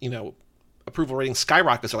approval rating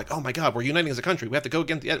skyrockets, they're like, oh my god, we're uniting as a country, we have to go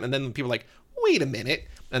against the end. And then people are like, wait a minute,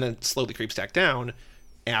 and then it slowly creeps back down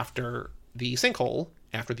after the sinkhole,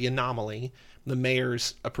 after the anomaly. The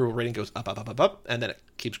mayor's approval rating goes up, and then it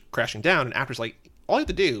keeps crashing down. And Apter's like, all you have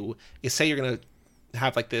to do is say you're going to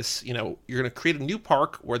have like this, you're going to create a new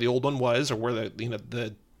park where the old one was, or where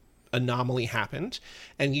the anomaly happened,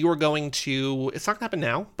 and you are going to, it's not going to happen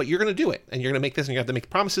now, but you're going to do it, and you're going to make this, and you have to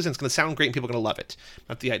make promises, and it's going to sound great, and people are going to love it.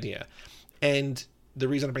 That's the idea. And the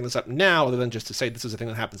reason I bring this up now, other than just to say this is a thing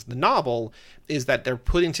that happens in the novel, is that they're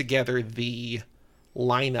putting together the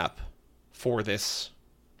lineup for this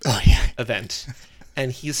event.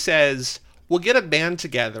 And he says, we'll get a band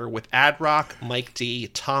together with Ad Rock, Mike D,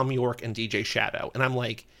 Tom York, and DJ Shadow. And I'm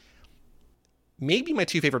like, maybe my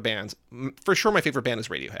two favorite bands, for sure my favorite band is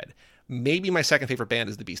Radiohead. Maybe my second favorite band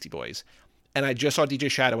is the Beastie Boys. And I just saw DJ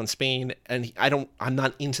Shadow in Spain, and I'm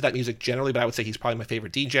not into that music generally, but I would say he's probably my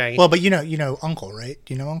favorite DJ. Well, but you know Uncle, right?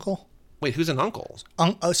 Do you know Uncle? Wait, who's an Uncle?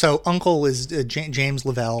 So Uncle is James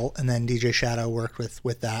Lavelle, and then DJ Shadow worked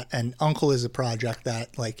with that. And Uncle is a project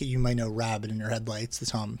that, like, you might know Rabbit in Your Headlights, the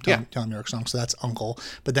Tom York song. So that's Uncle.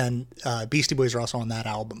 But then Beastie Boys are also on that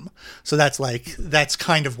album. So that's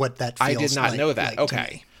kind of what that feels like. I did not know that.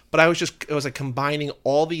 Okay. But it was like combining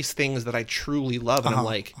all these things that I truly love. And I'm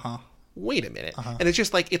like, wait a minute. And it's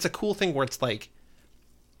just like, it's a cool thing where it's like,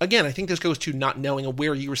 again, I think this goes to not knowing,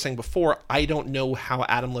 where you were saying before, I don't know how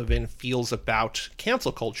Adam Levin feels about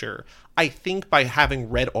cancel culture. I think by having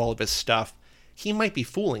read all of his stuff, he might be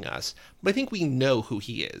fooling us, but I think we know who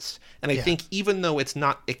he is. And I think even though it's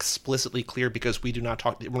not explicitly clear because we're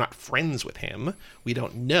not friends with him, we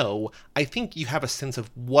don't know, I think you have a sense of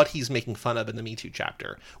what he's making fun of in the Me Too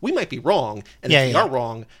chapter. We might be wrong, and if we are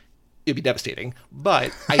wrong, it'd be devastating,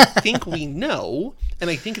 but I think we know, and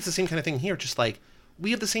I think it's the same kind of thing here, just like, we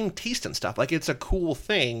have the same taste in stuff. Like, it's a cool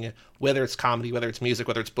thing, whether it's comedy, whether it's music,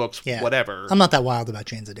 whether it's books, whatever. I'm not that wild about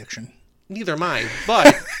Jane's Addiction. Neither am I,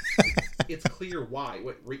 but it's clear why.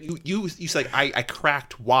 You said, like, I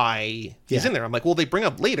cracked why he's in there. I'm like, well, they bring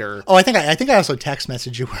up later. Oh, I think I also text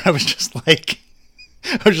messaged you where I was just like,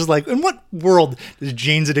 in what world does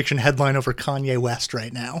Jane's Addiction headline over Kanye West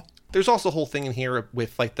right now? There's also a whole thing in here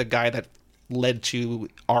with, like, the guy that led to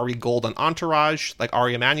Ari Gold on Entourage, like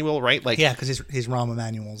Ari Emanuel, right? Like, yeah, because he's Rahm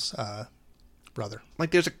Emanuel's brother.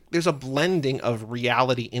 Like, there's a blending of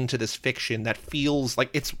reality into this fiction that feels like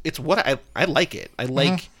it's what I like it. I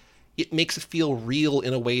like it makes it feel real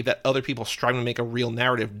in a way that other people striving to make a real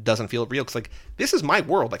narrative doesn't feel real. Because, like, this is my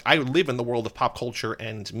world. Like, I live in the world of pop culture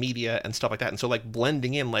and media and stuff like that. And so, like,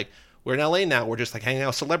 blending in, like, we're in LA now. We're just like hanging out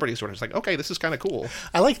with celebrities. We're just like, okay, this is kind of cool.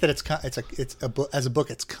 I like that it's a book as a book.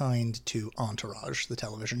 It's kind to Entourage, the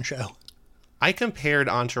television show. I compared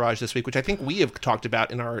Entourage this week, which I think we have talked about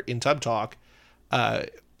in our in-tub talk,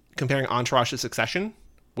 comparing Entourage to Succession.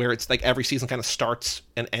 where it's like every season kind of starts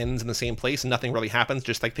and ends in the same place and nothing really happens,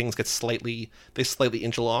 just like things get slightly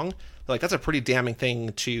inch along. Like, that's a pretty damning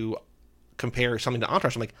thing to compare something to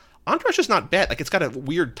Entourage. I'm like, Entourage is not bad. Like, it's got a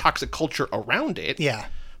weird toxic culture around it. Yeah.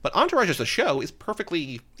 But Entourage as a show is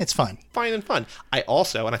perfectly... It's fun. Fine and fun. I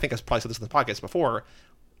also, and I think I've probably said this in the podcast before,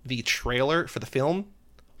 the trailer for the film,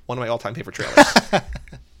 one of my all-time favorite trailers.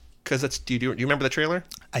 Because it's... Do you remember the trailer?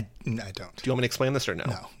 I don't. Do you want me to explain this or no?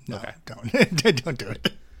 No, okay. Don't. Don't do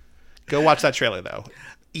it. Go watch that trailer, though.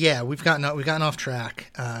 Yeah, we've gotten off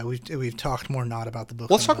track. We've talked more not about the book.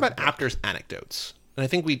 Let's talk about Apter's anecdotes. And I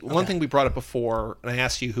think one thing we brought up before, and I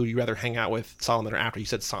asked you who you rather hang out with, Solomon or Apter. You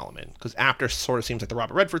said Solomon, because Apter sort of seems like the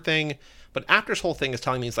Robert Redford thing, but Apter's whole thing is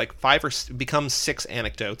telling me it's like becomes 6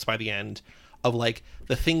 anecdotes by the end of like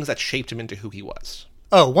the things that shaped him into who he was.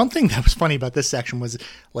 Oh, one thing that was funny about this section was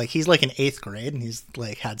like he's like in 8th grade and he's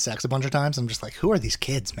like had sex a bunch of times. I'm just like, who are these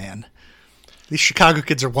kids, man? These Chicago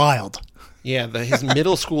kids are wild. Yeah, his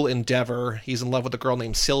middle school endeavor. He's in love with a girl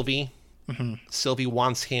named Sylvie. Mm-hmm. Sylvie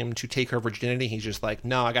wants him to take her virginity. He's just like,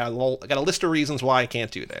 no, I got a list of reasons why I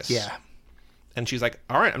can't do this. Yeah. And she's like,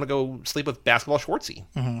 all right, I'm going to go sleep with Basketball Schwartzy.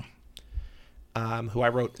 Mm-hmm. Who I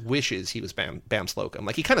wrote wishes he was Bam Slocum.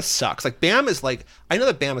 Like, he kind of sucks. Like, Bam is like, I know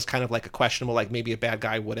that Bam is kind of like a questionable, like maybe a bad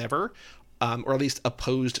guy, whatever, or at least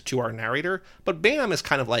opposed to our narrator. But Bam is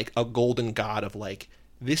kind of like a golden god of like,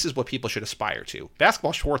 this is what people should aspire to.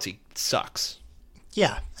 Basketball Schwartzy sucks.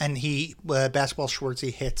 Yeah, and Basketball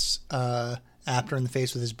Schwartzy hits Apter in the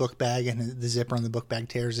face with his book bag, and the zipper on the book bag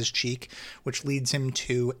tears his cheek, which leads him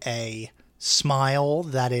to a smile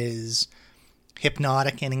that is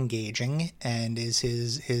hypnotic and engaging, and is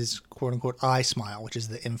his quote-unquote eye smile, which is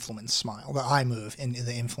the influence smile, the eye move, in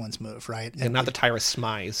the influence move, right? And not the Tyra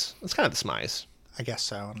smize. It's kind of the smize. I guess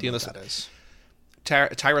so. I don't know what that is.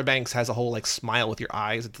 Tyra Banks has a whole like smile with your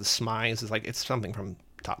eyes. It's the smize. It's like, it's something from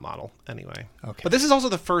Top Model anyway. Okay. But this is also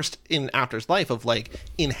the first in Apter's life of like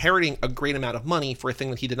inheriting a great amount of money for a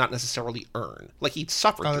thing that he did not necessarily earn. Like, he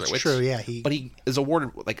suffered through it. That's true, yeah. But he is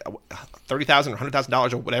awarded like $30,000 or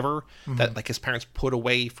 $100,000 or whatever that like his parents put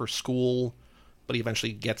away for school, but he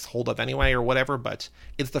eventually gets hold of anyway or whatever. But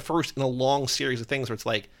it's the first in a long series of things where it's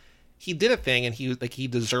like he did a thing and he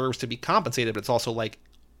deserves to be compensated, but it's also like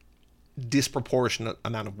disproportionate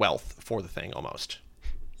amount of wealth for the thing almost.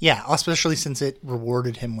 Yeah, especially since it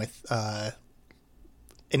rewarded him with an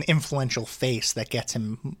influential face that gets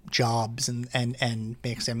him jobs and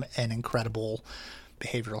makes him an incredible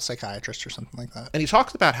behavioral psychiatrist or something like that. And he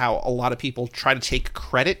talks about how a lot of people try to take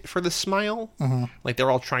credit for the smile. Mm-hmm. Like, they're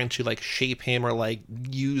all trying to like shape him or like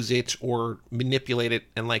use it or manipulate it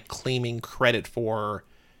and like claiming credit for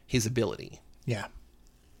his ability. Yeah.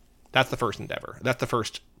 That's the first endeavor. That's the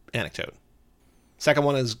first anecdote. Second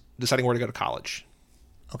one is deciding where to go to college.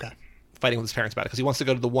 Okay. Fighting with his parents about it because he wants to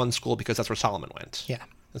go to the one school because that's where Solomon went. Yeah.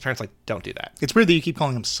 His parents like, don't do that. It's weird that you keep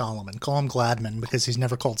calling him Solomon. Call him Gladman, because he's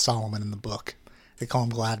never called Solomon in the book. They call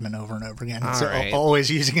him Gladman over and over again. It's always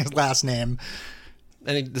using his last name.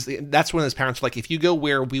 And that's when his parents are like, if you go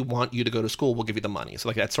where we want you to go to school, we'll give you the money. So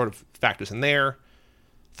like that sort of factors in there.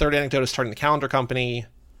 Third anecdote is starting the calendar company.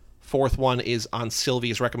 Fourth one is on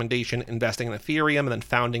Sylvie's recommendation, investing in Ethereum and then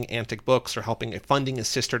founding Antic Books, or funding his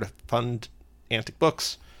sister to fund Antic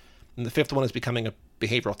Books. And the fifth one is becoming a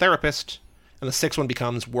behavioral therapist. And the sixth one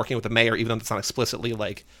becomes working with the mayor, even though it's not explicitly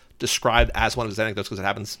like described as one of his anecdotes because it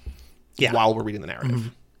happens while we're reading the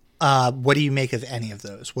narrative. Mm-hmm. What do you make of any of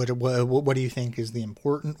those? What do you think is the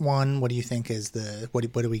important one? What do you think is what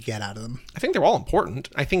do we get out of them? I think they're all important.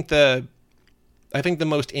 I think the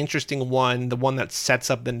most interesting one, the one that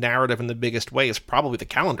sets up the narrative in the biggest way, is probably the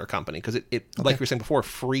calendar company, because it like we were saying before,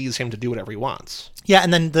 frees him to do whatever he wants. Yeah,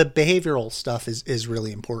 and then the behavioral stuff is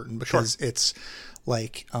really important because it's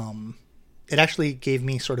like it actually gave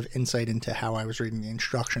me sort of insight into how I was reading the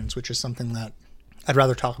instructions, which is something that I'd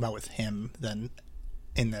rather talk about with him than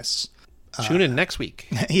in this. Tune in next week.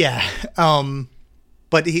 Yeah.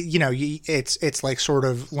 But it's like sort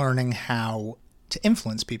of learning how to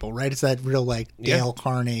influence people, right? It's that real like Dale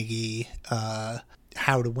Carnegie,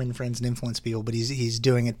 how to win friends and influence people, but he's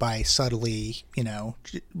doing it by subtly,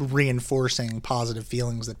 reinforcing positive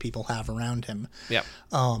feelings that people have around him. Yeah.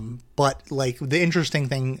 But like the interesting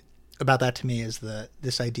thing about that to me is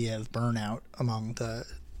this idea of burnout among the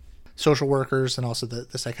social workers and also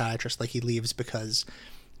the psychiatrist. Like, he leaves because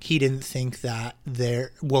he didn't think that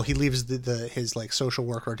he leaves his like social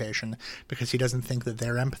work rotation because he doesn't think that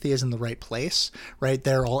their empathy is in the right place, right?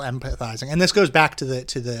 They're all empathizing. And this goes back to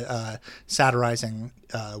the satirizing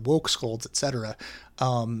woke scolds, etc.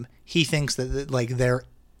 He thinks that like their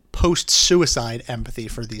post-suicide empathy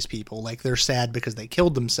for these people. Like, they're sad because they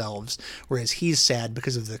killed themselves, whereas he's sad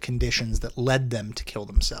because of the conditions that led them to kill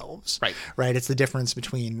themselves. Right? It's the difference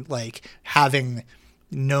between, like, having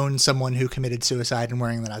known someone who committed suicide and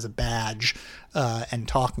wearing that as a badge, and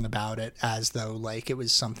talking about it as though, like, it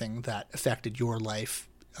was something that affected your life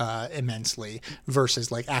immensely, versus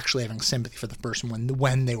like actually having sympathy for the person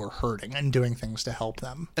when they were hurting and doing things to help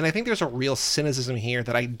them. And I think there's a real cynicism here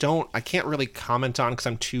that I can't really comment on because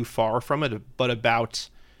I'm too far from it, but about,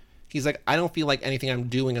 he's like, I don't feel like anything I'm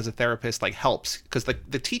doing as a therapist like helps, because like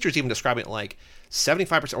the teachers even describe it like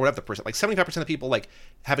 75% or whatever the percent, like 75% of people like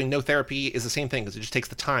having no therapy is the same thing because it just takes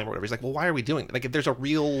the time or whatever. He's like, well, why are we doing it? Like, if there's a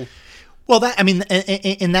real... Well, that, I mean,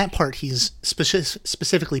 in that part, he's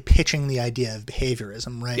specifically pitching the idea of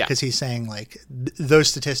behaviorism, right? Because he's saying, like, those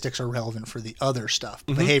statistics are relevant for the other stuff.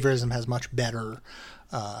 Behaviorism has much better,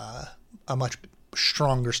 a much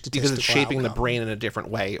stronger statistical because it's shaping outcome. the brain in a different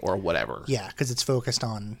way or whatever. Yeah, because it's focused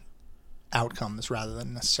on outcomes rather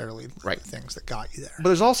than necessarily the things that got you there. But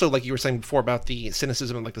there's also, like you were saying before about the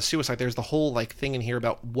cynicism and like the suicide, there's the whole like thing in here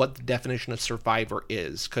about what the definition of survivor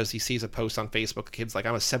is, because he sees a post on Facebook, a kid's like,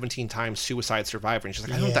 I'm a 17-time suicide survivor, and she's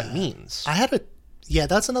like, I don't know what that means.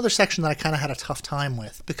 That's another section that I kind of had a tough time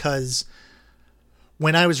with, because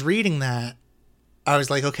when I was reading that, I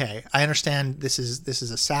was like, okay, I understand this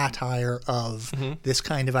is a satire of this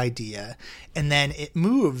kind of idea. And then it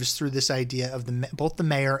moves through this idea of both the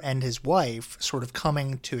mayor and his wife sort of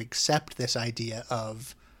coming to accept this idea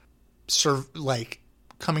of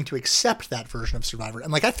coming to accept that version of Survivor.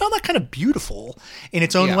 And like, I found that kind of beautiful in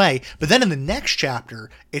its own way. But then in the next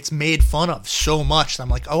chapter, it's made fun of so much that I'm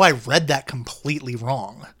like, oh, I read that completely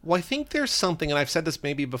wrong. Well, I think there's something, and I've said this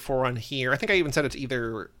maybe before on here. I think I even said it to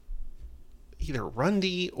either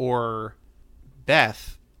Runde or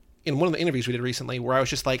Beth in one of the interviews we did recently, where I was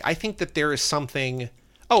just like, I think that there is something...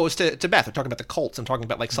 Oh, it was to Beth. I'm talking about the cults. I'm talking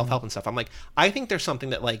about like self-help and stuff. I'm like, I think there's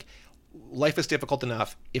something that like, life is difficult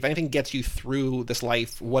enough. If anything gets you through this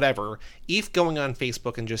life, whatever, if going on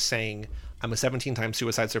Facebook and just saying, I'm a 17-time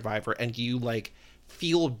suicide survivor, and you like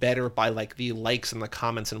feel better by like the likes and the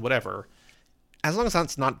comments and whatever, as long as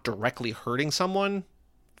that's not directly hurting someone,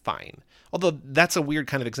 fine. Although that's a weird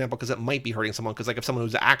kind of example because it might be hurting someone, because like if someone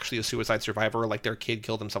who's actually a suicide survivor, or like their kid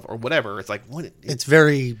killed himself or whatever, it's like, what? It's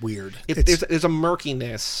very weird. There's a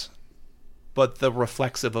murkiness, but the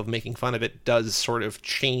reflexive of making fun of it does sort of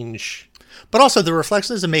change. But also the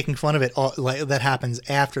reflexives of making fun of it that happens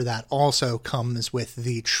after that also comes with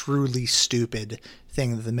the truly stupid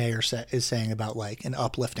thing that the mayor is saying about like an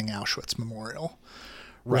uplifting Auschwitz memorial.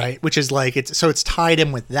 Right. Which is like, it's tied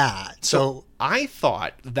in with that. So I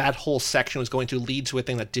thought that whole section was going to lead to a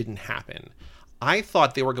thing that didn't happen. I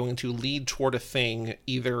thought they were going to lead toward a thing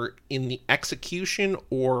either in the execution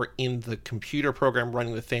or in the computer program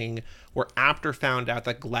running the thing, where Apter found out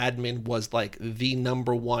that Gladman was like the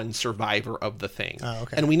number one survivor of the thing. Oh,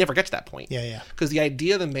 okay. And we never get to that point. Yeah. Because the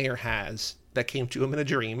idea the mayor has that came to him in a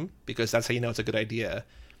dream, because that's how you know it's a good idea,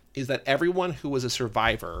 is that everyone who was a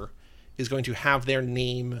survivor is going to have their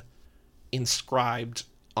name inscribed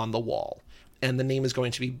on the wall. And the name is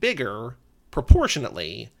going to be bigger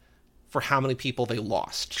proportionately for how many people they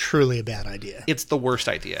lost. Truly a bad idea. It's the worst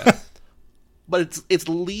idea. But it's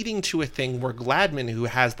leading to a thing where Gladman, who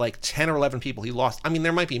has like 10 or 11 people he lost, I mean,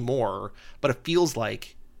 there might be more, but it feels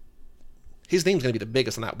like his name's going to be the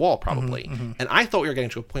biggest on that wall, probably. And I thought we were getting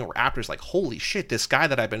to a point where Apter's like, holy shit, this guy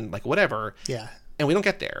that I've been like, whatever. Yeah. And we don't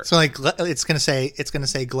get there. So like it's gonna say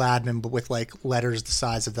Gladman, but with like letters the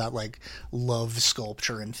size of that like love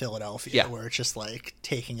sculpture in Philadelphia, where it's just like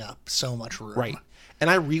taking up so much room. Right.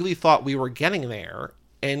 And I really thought we were getting there,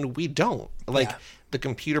 and we don't. Like the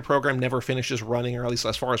computer program never finishes running, or at least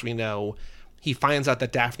as far as we know. He finds out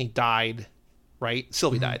that Daphne died. Right?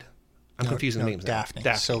 Sylvie died. I'm confusing names. Daphne.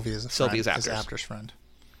 Sylvia's Apter's friend.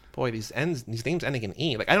 Boy, these names ending in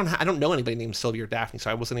E. Like I don't know anybody named Sylvia or Daphne,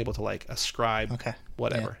 so I wasn't able to like ascribe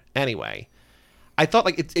whatever. Yeah. Anyway, I thought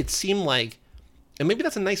like it seemed like, and maybe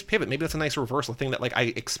that's a nice pivot. Maybe that's a nice reversal thing that like I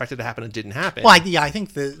expected to happen and didn't happen. Well, I think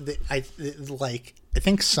I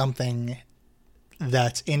think something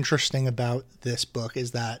that's interesting about this book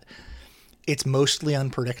is that it's mostly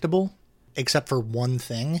unpredictable, except for one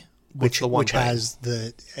thing, which has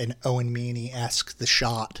an Owen Meany-esque The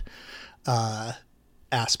Shot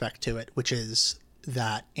aspect to it, which is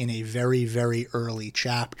that in a very, very early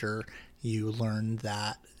chapter, you learn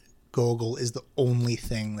that Gogol is the only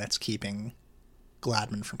thing that's keeping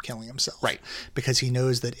Gladman from killing himself. Right. Because he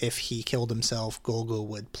knows that if he killed himself, Gogol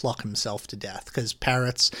would pluck himself to death. Because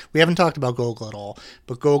parrots, we haven't talked about Gogol at all,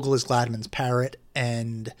 but Gogol is Gladman's parrot,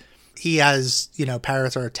 and he has,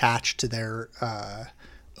 parrots are attached to their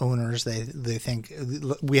owners, they think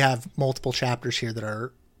we have multiple chapters here that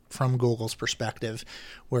are from Gogol's perspective,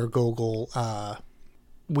 where Gogol,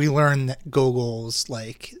 we learn that Gogol's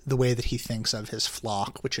like the way that he thinks of his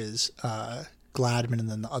flock, which is Gladman and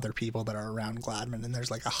then the other people that are around Gladman, and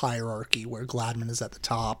there's like a hierarchy where Gladman is at the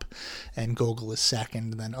top and Gogol is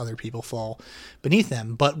second, and then other people fall beneath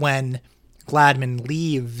them. But when Gladman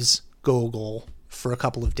leaves Gogol for a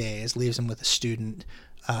couple of days, leaves him with a student,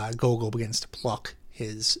 Gogol begins to pluck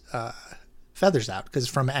his feathers out because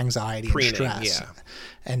from anxiety and stress.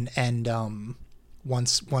 Yeah. And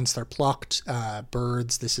once they're plucked,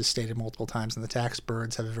 birds, this is stated multiple times in the text,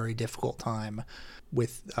 birds have a very difficult time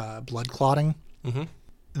with blood clotting. Mm-hmm.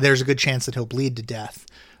 There's a good chance that he'll bleed to death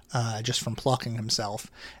just from plucking himself.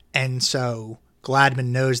 And so Gladman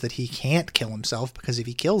knows that he can't kill himself, because if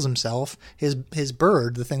he kills himself, his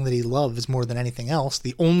bird, the thing that he loves more than anything else,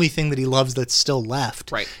 the only thing that he loves that's still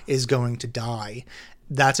left, is going to die.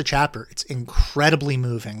 That's a chapter. It's incredibly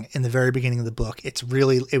moving in the very beginning of the book. It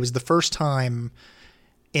was the first time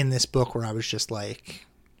in this book where I was just like,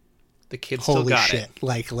 the kid still got it.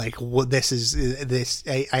 Like what this is this.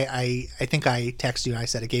 I think I texted you and I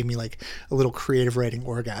said it gave me like a little creative writing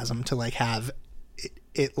orgasm to like have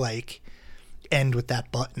it like end with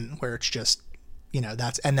that button where it's just,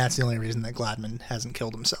 that's the only reason that Gladman hasn't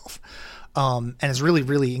killed himself. And it's really,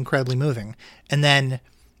 really incredibly moving. And then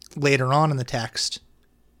later on in the text,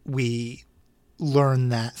 we learn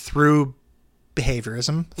that through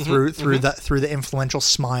behaviorism, through the influential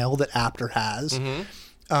smile that Apter has,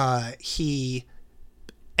 he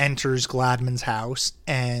enters Gladman's house,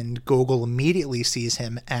 and Gogol immediately sees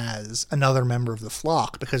him as another member of the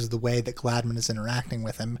flock because of the way that Gladman is interacting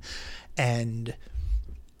with him. And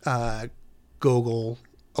Gogol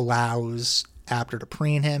allows Apter to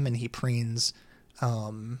preen him, and he preens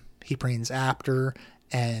Apter,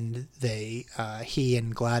 and he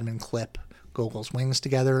and Gladman clip Gogol's wings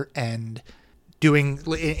together, and doing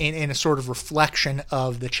in a sort of reflection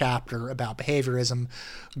of the chapter about behaviorism,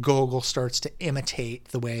 Gogol starts to imitate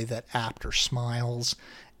the way that Apter smiles,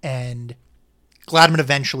 and Gladman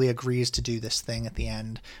eventually agrees to do this thing at the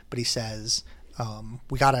end, but he says,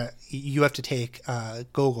 you have to take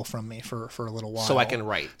Gogol from me for a little while. So I can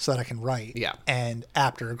write. Yeah. And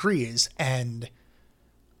Apter agrees, and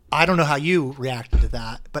I don't know how you reacted to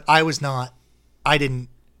that, but that didn't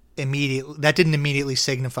immediately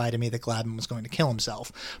signify to me that Gladman was going to kill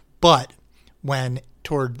himself. But when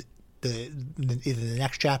toward either the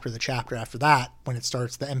next chapter or the chapter after that, when it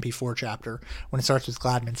starts, the MP4 chapter, when it starts with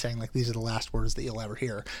Gladman saying like, these are the last words that you'll ever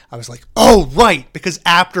hear, I was like, oh right, because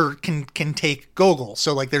Apter can take Gogol,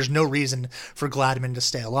 so like there's no reason for Gladman to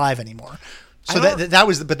stay alive anymore. So that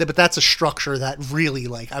was, but that's a structure that really,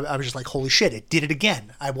 like, I was just like, holy shit, it did it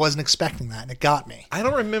again. I wasn't expecting that, and it got me. I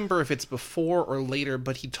don't remember if it's before or later,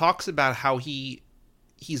 but he talks about how he's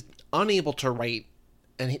unable to write,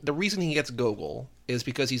 and the reason he gets Gogol is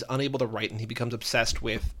because he's unable to write, and he becomes obsessed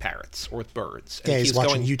with parrots or with birds. And he's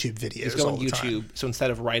watching YouTube videos. He's going all the YouTube, time. So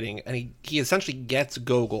instead of writing, and he essentially gets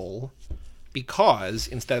Gogol because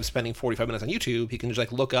instead of spending 45 minutes on YouTube, he can just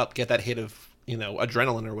like look up, get that hit of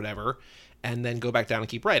adrenaline or whatever, and then go back down and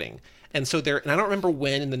keep writing. And so and I don't remember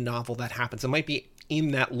when in the novel that happens. It might be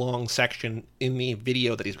in that long section in the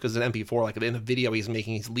video that because it's an MP4, like in the video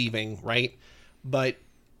he's leaving, right? But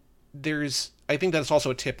I think that's also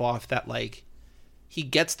a tip off that like he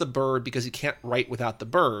gets the bird because he can't write without the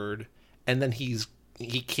bird, and then he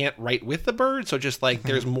can't write with the bird. So just like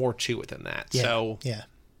there's more to it than that. Yeah, so yeah.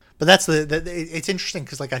 But that's it's interesting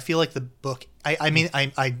because like I feel like the book.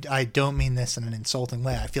 I don't mean this in an insulting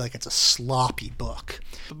way. I feel like it's a sloppy book.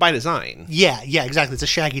 But by design. Yeah, exactly. It's a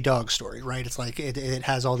shaggy dog story, right? It's like it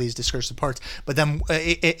has all these discursive parts, but then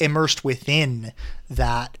immersed within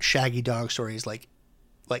that shaggy dog story is like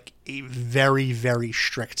a very, very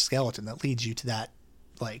strict skeleton that leads you to that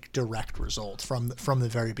like direct result from the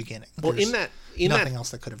very beginning. Well, There's nothing that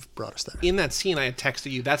else that could have brought us there. In that scene, I had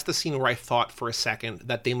texted you. That's the scene where I thought for a second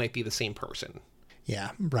that they might be the same person.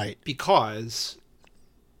 Yeah, right. Because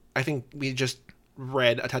I think we just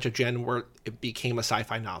read A Touch of Jen where it became a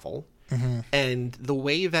sci-fi novel. Mm-hmm. And the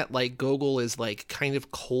way that like Gogol is like kind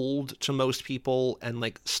of cold to most people and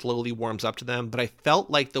like slowly warms up to them. But I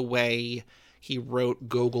felt like the way he wrote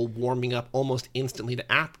Gogol warming up almost instantly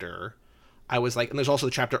to Apter, I was like, and there's also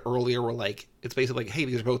the chapter earlier where like it's basically like, hey,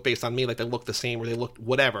 these are both based on me, like they look the same or they look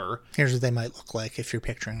whatever. Here's what they might look like if you're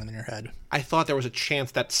picturing them in your head. I thought there was a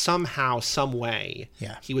chance that somehow, some way,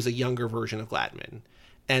 he was a younger version of Gladman,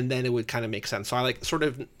 and then it would kind of make sense. So I like sort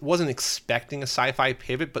of wasn't expecting a sci-fi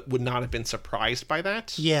pivot, but would not have been surprised by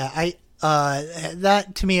that. Yeah,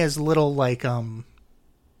 that to me is a little like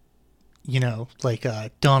like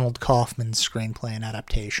Donald Kaufman's screenplay and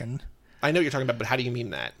adaptation. I know what you're talking about, but how do you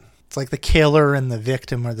mean that? It's like the killer and the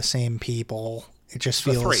victim are the same people. It just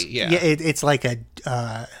feels... The three, yeah. It's like a...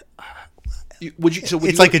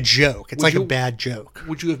 it's like a joke. It's like a bad joke.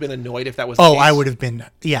 Would you have been annoyed if that was the Oh, case? I would have been...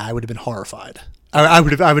 Yeah, I would have been horrified. I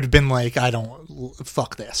would have been like,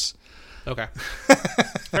 fuck this. Okay.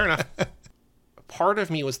 Fair enough. Part of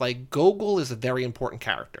me was like, Gogol is a very important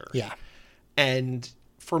character. Yeah. And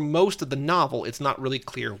for most of the novel, it's not really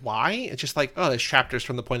clear why. It's just like, oh, there's chapters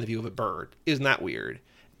from the point of view of a bird. Isn't that weird?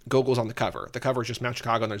 Gogol's on the cover. The cover is just Mount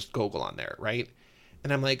Chicago and there's Gogol on there, right?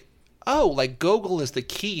 And I'm like, oh, like Gogol is the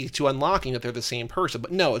key to unlocking that they're the same person.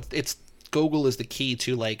 But no, it's Gogol is the key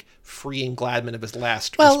to like freeing Gladman of his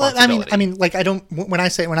last responsibility. I mean, like I don't. When I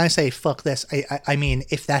say fuck this, I mean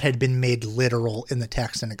if that had been made literal in the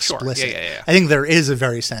text and explicit. Sure. Yeah. I think there is a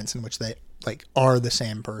very sense in which they like are the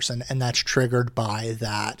same person, and that's triggered by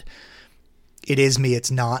that. It is me. It's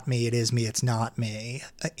not me. It is me. It's not me.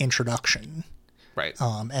 Introduction. Right.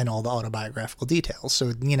 And all the autobiographical details.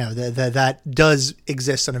 So, that does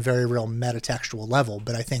exist on a very real metatextual level.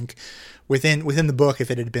 But I think within the book,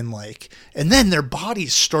 if it had been like, and then their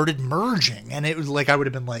bodies started merging, and it was like, I would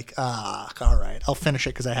have been like, all right, I'll finish it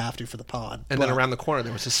because I have to for the pod. And then around the corner,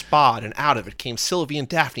 there was a spot, and out of it came Sylvie and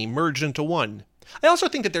Daphne merged into one. I also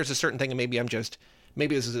think that there's a certain thing, and maybe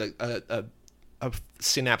this is a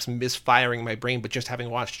synapse misfiring in my brain, but just having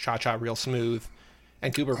watched Cha-Cha Real Smooth,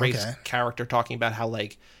 and Cooper Raiff's character talking about how,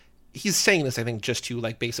 like, he's saying this, I think, just to,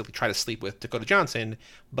 like, basically try to sleep with Dakota Johnson,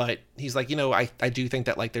 but he's like, I do think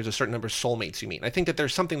that, like, there's a certain number of soulmates you meet. And I think that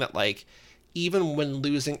there's something that, like, even when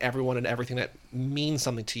losing everyone and everything that means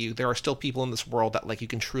something to you, there are still people in this world that, like, you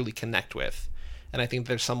can truly connect with. And I think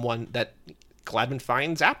there's someone that Gladman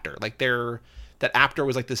finds Apter. Like, that Apter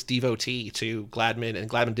was, like, this devotee to Gladman, and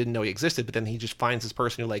Gladman didn't know he existed, but then he just finds this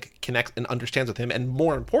person who, like, connects and understands with him, and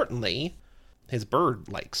more importantly, his bird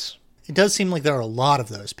likes. It does seem like there are a lot of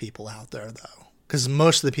those people out there, though, because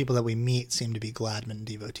most of the people that we meet seem to be Gladman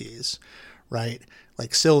devotees, right?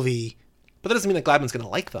 Like Sylvie. But that doesn't mean that Gladman's going to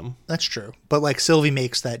like them. That's true. But like Sylvie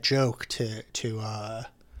makes that joke to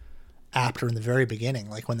Apter in the very beginning,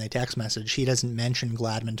 like when they text message, he doesn't mention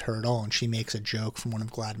Gladman to her at all, and she makes a joke from one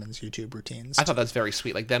of Gladman's YouTube routines. I thought that's very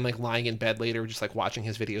sweet. Like them like lying in bed later, just like watching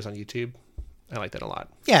his videos on YouTube. I like that a lot.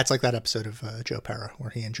 Yeah, it's like that episode of Joe Pera where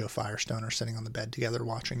he and Joe Firestone are sitting on the bed together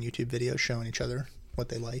watching YouTube videos showing each other what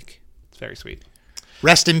they like. It's very sweet.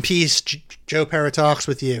 Rest in peace, Joe Pera Talks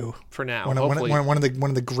with You. For now, one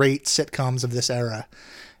of the great sitcoms of this era.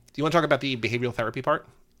 Do you want to talk about the behavioral therapy part?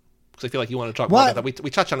 Because I feel like you want to talk about that. We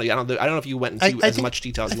touched on it. I don't know if you went into as much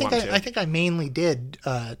detail as you wanted to. I think I mainly did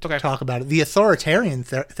talk about it. The authoritarian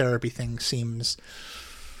therapy thing seems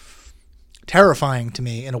terrifying to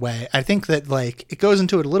me in a way. I think that like it goes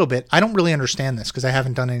into it a little bit. I don't really understand this because I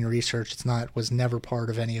haven't done any research. Was never part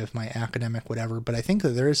of any of my academic whatever, but I think that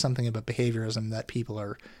there is something about behaviorism that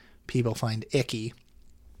people find icky.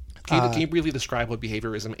 Can you briefly describe what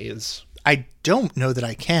behaviorism is? I don't know that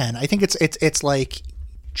I can. I think it's like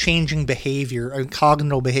changing behavior.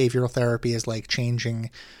 Cognitive behavioral therapy is like changing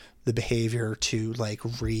the behavior to like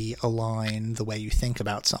realign the way you think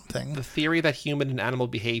about something. The theory that human and animal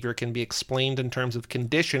behavior can be explained in terms of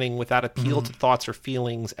conditioning without appeal to thoughts or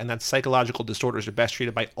feelings, and that psychological disorders are best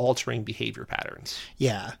treated by altering behavior patterns.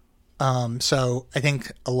 Yeah. So I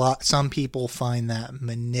think some people find that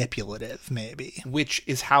manipulative, maybe. Which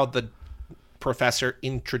is how the professor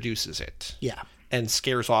introduces it. Yeah. And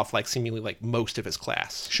scares off like seemingly like most of his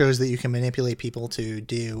class. Shows that you can manipulate people to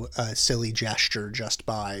do a silly gesture just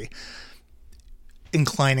by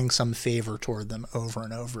inclining some favor toward them over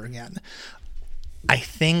and over again. I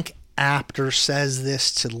think Apter says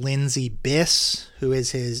this to Lindsay Biss, who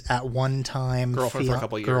is his at one time girlfriend for a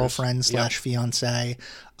couple of years. Girlfriend / fiance.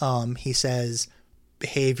 He says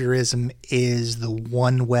behaviorism is the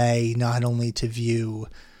one way not only to view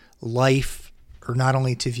life, or not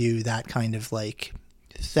only to view that kind of like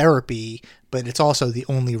therapy, but it's also the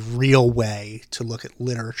only real way to look at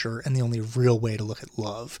literature and the only real way to look at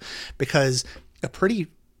love. Because a pretty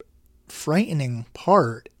frightening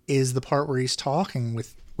part is the part where he's talking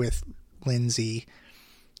with Lindsay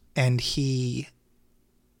and he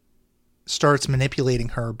starts manipulating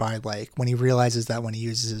her by like, when he realizes that when he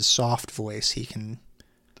uses his soft voice, he can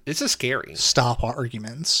scary stop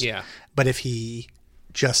arguments. Yeah. But if he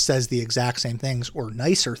just says the exact same things or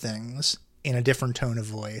nicer things in a different tone of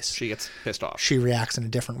voice, she gets pissed off. She reacts in a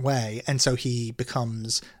different way. And so he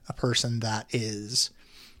becomes a person that is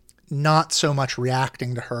not so much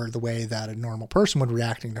reacting to her the way that a normal person would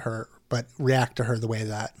reacting to her, but react to her the way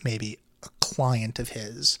that maybe a client of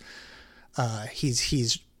his,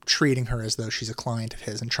 he's treating her as though she's a client of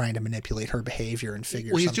his and trying to manipulate her behavior and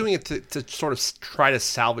figure. Well, he's something. doing it to sort of try to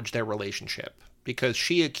salvage their relationship, because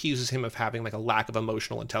she accuses him of having like a lack of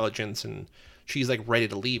emotional intelligence, and she's like ready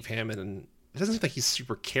to leave him, and it doesn't seem like he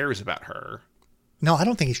super cares about her. No, I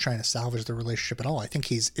don't think he's trying to salvage the relationship at all. I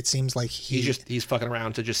think it seems like he's fucking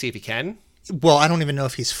around to just see if he can. Well, I don't even know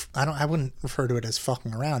if I wouldn't refer to it as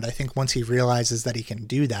fucking around. I think once he realizes that he can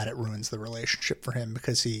do that, it ruins the relationship for him,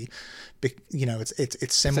 because it's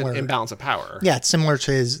similar. It's an imbalance of power. Yeah, it's similar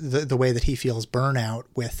to the way that he feels burnout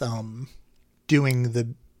with doing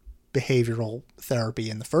the behavioral therapy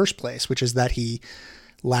in the first place, which is that he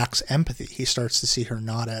lacks empathy. He starts to see her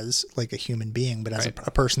not as like a human being, but as a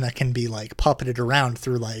person that can be like puppeted around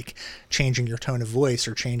through like changing your tone of voice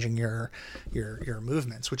or changing your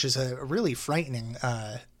movements, which is a really frightening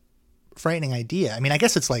idea. I mean, I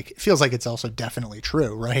guess it feels like it's also definitely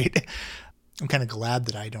true, right? I'm kind of glad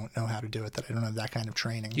that I don't know how to do it, that I don't have that kind of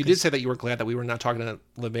training. You did say that you were glad that we were not talking to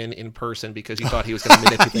Levin in person, because you thought he was going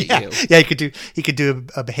to manipulate you. Yeah, he could do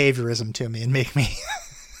a behaviorism to me and make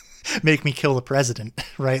me kill the president,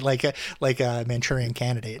 right? Like a Manchurian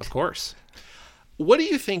Candidate. Of course. What do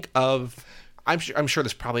you think of? I'm sure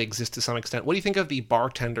this probably exists to some extent. What do you think of the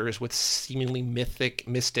bartenders with seemingly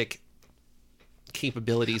mystic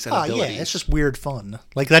capabilities and abilities? Yeah, it's just weird fun.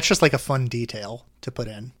 Like, that's just like a fun detail to put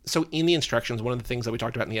in. So in the instructions, one of the things that we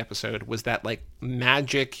talked about in the episode was that like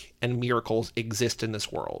magic and miracles exist in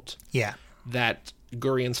this world. Yeah. That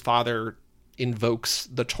Gurion's father invokes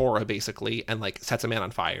the Torah basically and like sets a man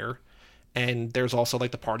on fire. And there's also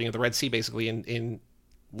like the parting of the Red Sea basically in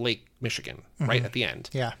Lake Michigan, right at the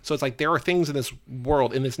end. Yeah. So it's like there are things in this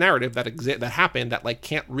world, in this narrative that that happen that like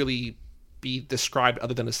can't really be described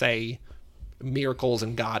other than to say miracles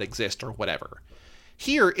and God exist or whatever.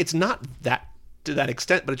 Here, it's not that to that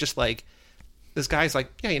extent, but it's just like this guy's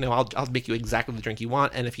like, yeah, I'll make you exactly the drink you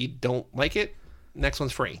want, and if you don't like it, next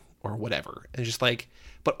one's free or whatever. And it's just like,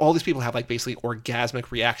 but all these people have like basically orgasmic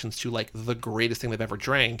reactions to like the greatest thing they've ever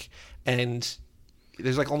drank, and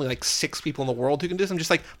there's like only like 6 people in the world who can do this. I'm just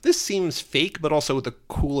like, this seems fake, but also the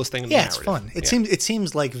coolest thing in the narrative. It's fun. It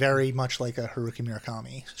seems like very much like a Haruki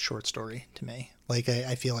Murakami short story to me. Like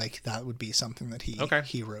I feel like that would be something that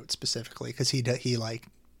he wrote specifically, because he like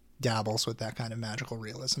dabbles with that kind of magical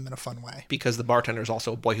realism in a fun way. Because the bartender is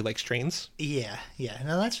also a boy who likes trains. Yeah.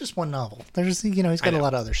 No, that's just one novel. There's he's got a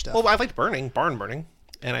lot of other stuff. Well, I liked Barn Burning,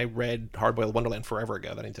 and I read Hard-Boiled Wonderland forever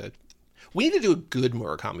ago. We need to do a good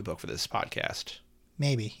Murakami book for this podcast.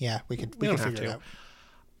 Maybe, yeah, we can figure it out.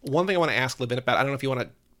 One thing I want to ask Levin about, I don't know if you want to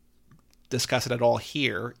discuss it at all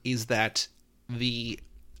here, is that the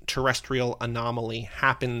terrestrial anomaly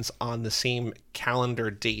happens on the same calendar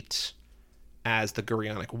date as the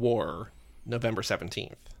Gurionic War, November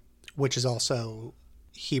 17th. Which is also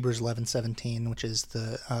Hebrews 11:17, which is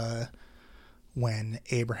the when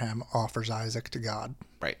Abraham offers Isaac to God.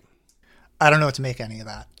 Right. I don't know what to make any of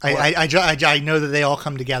that. I know that they all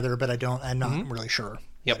come together, but I'm not really sure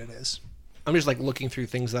what it is. I'm just like looking through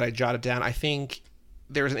things that I jotted down. I think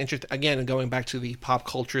there's an interest, again, going back to the pop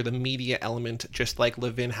culture, the media element, just like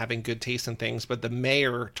Levin having good taste in things, but the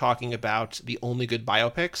mayor talking about the only good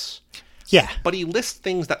biopics. Yeah. But he lists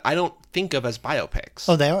things that I don't think of as biopics.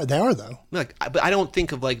 Oh, they are though. Like, but I don't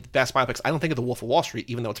think of like best biopics. I don't think of The Wolf of Wall Street,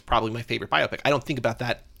 even though it's probably my favorite biopic. I don't think about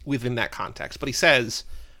that within that context. But he says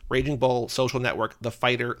Raging Bull, Social Network, The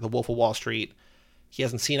Fighter, The Wolf of Wall Street. He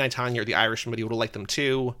hasn't seen I, Tonya or The Irishman, but he would have liked them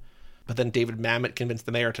too. But then David Mamet convinced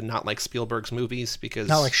the mayor to not like Spielberg's movies because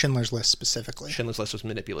not like Schindler's List specifically. Schindler's List was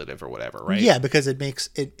manipulative or whatever, right? Yeah, because it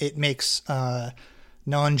makes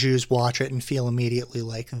non-Jews watch it and feel immediately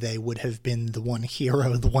like they would have been the one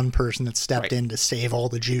hero, the one person that stepped in to save all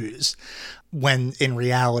the Jews, when in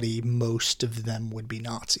reality most of them would be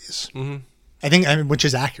Nazis. Mm-hmm. I think, which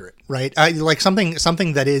is accurate, right? Like something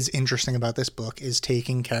that is interesting about this book is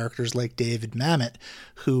taking characters like David Mamet,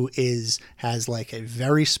 who has like a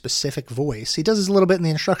very specific voice. He does this a little bit in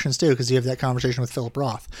the instructions too, because you have that conversation with Philip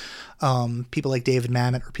Roth. People like David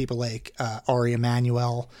Mamet or people like Ari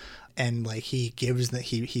Emanuel, and like he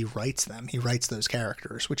writes them. He writes those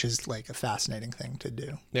characters, which is like a fascinating thing to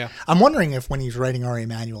do. Yeah, I'm wondering if when he's writing Ari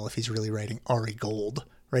Emanuel, if he's really writing Ari Gold.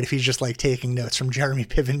 Right, if he's just like taking notes from Jeremy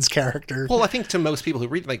Piven's character. Well, I think to most people who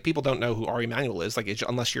read, like, people don't know who Ari Emanuel is, like,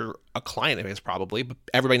 unless you're a client of his, probably. But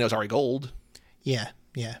everybody knows Ari Gold. Yeah,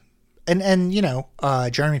 and Jeremy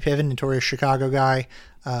Piven, notorious Chicago guy.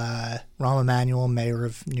 Rahm Emanuel, mayor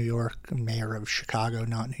of New York, mayor of Chicago,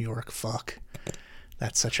 not New York. Fuck,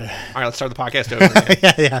 that's such a. All right, let's start the podcast over.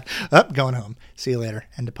 Yeah. Going home. See you later.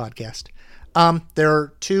 End of podcast. There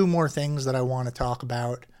are 2 more things that I want to talk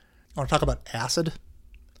about. I want to talk about acid.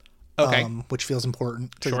 Okay. Which feels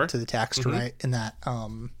important to, Sure. to the text, right? In that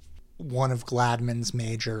one of Gladman's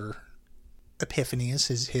major epiphanies,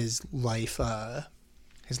 his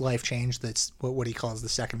life changed. That's what he calls the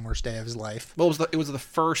second worst day of his life. Well, it was the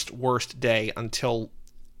first worst day until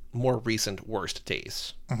more recent worst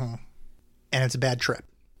days. And it's a bad trip.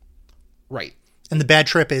 Right. And the bad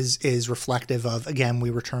trip is reflective of, again, we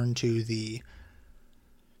return to the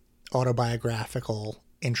autobiographical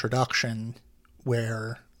introduction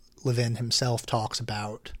where Levin himself talks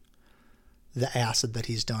about the acid that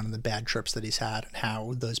he's done and the bad trips that he's had and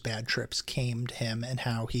how those bad trips came to him and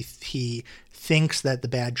how he thinks that the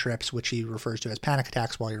bad trips, which he refers to as panic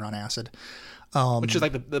attacks while you're on acid. Which is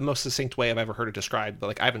like the most succinct way I've ever heard it described. But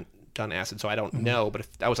like I haven't done acid, so I don't know. But if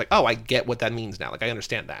I was like, oh, I get what that means now. Like I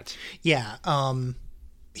understand that. Yeah.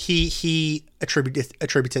 He attributes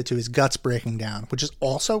it to his guts breaking down, which is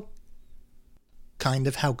also kind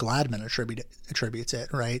of how Gladman attributes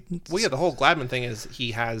it, right? Well, yeah, the whole Gladman thing is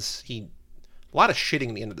he a lot of shitting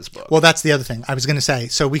in the end of this book. Well, that's the other thing I was going to say.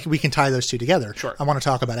 So we can tie those two together. Sure. I want to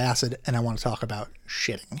talk about acid and I want to talk about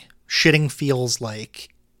shitting. Shitting feels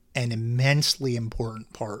like an immensely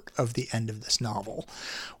important part of the end of this novel,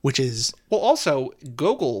 which is... Well, also,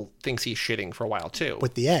 Gogol thinks he's shitting for a while, too.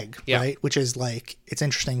 With the egg, Yeah. right? Which is like, it's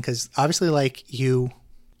interesting because obviously like I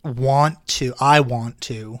want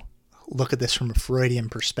to look at this from a Freudian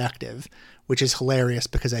perspective, which is hilarious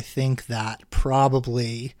because I think that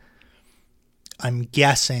probably... I'm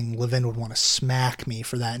guessing Levin would want to smack me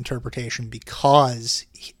for that interpretation because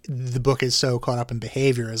the book is so caught up in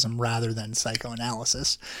behaviorism rather than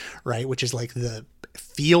psychoanalysis, right? Which is like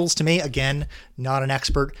feels to me, again, not an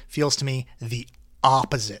expert, feels to me the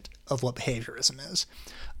opposite of what behaviorism is.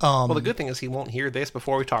 Well, the good thing is he won't hear this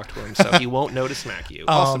before we talk to him, so he won't know to smack you.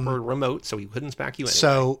 Also, we're remote, so he couldn't smack you anyway.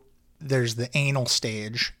 So there's the anal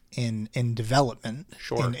stage in development,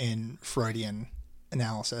 Sure. in Freudian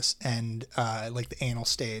analysis, and like the anal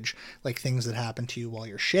stage, like things that happen to you while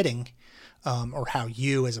you're shitting, or how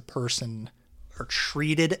you as a person are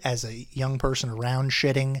treated as a young person around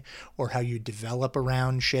shitting, or how you develop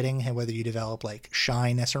around shitting, and whether you develop like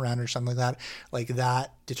shyness around it or something like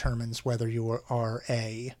that determines whether you are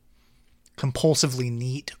a compulsively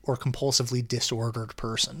neat or compulsively disordered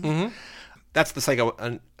person. Mm-hmm. That's the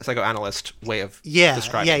psychoanalyst way of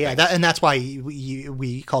describing things. And that's why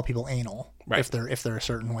we call people anal, right, if they're a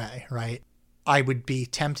certain way, right? I would be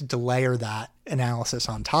tempted to layer that analysis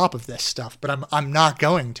on top of this stuff, but I'm not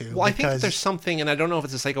going to. Well, I think there's something, and I don't know if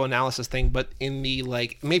it's a psychoanalysis thing, but in the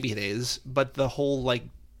maybe it is, but the whole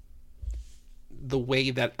the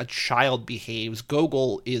way that a child behaves,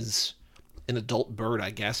 Gogol is an adult bird, I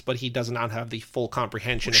guess, but he does not have the full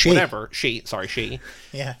comprehension of whatever. She.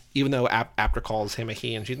 Yeah. Even though Apter calls him a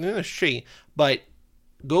he and she's she. But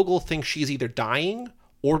Gogol thinks she's either dying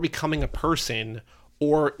or becoming a person,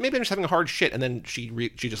 or maybe I'm just having a hard shit, and then she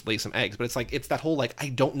just lays some eggs. But it's it's that whole I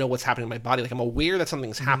don't know what's happening in my body. I'm aware that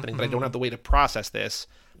something's happening, but I don't have the way to process this.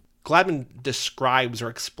 Gladman describes or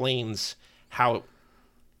explains how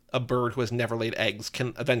a bird who has never laid eggs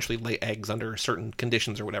can eventually lay eggs under certain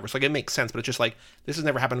conditions or whatever. So it makes sense, but it's just this has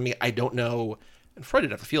never happened to me. I don't know. And Freud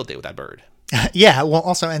did have a field day with that bird. Yeah. Well,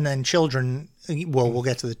 also, and then children, well, we'll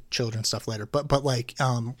get to the children stuff later, but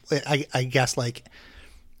I guess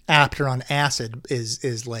Apter on acid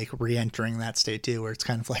is re-entering that state too, where it's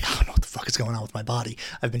kind of I don't know what the fuck is going on with my body.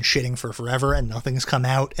 I've been shitting for forever and nothing has come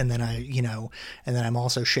out. And then and then I'm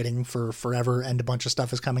also shitting for forever and a bunch of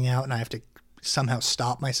stuff is coming out and I have to somehow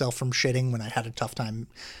stop myself from shitting when I had a tough time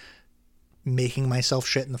making myself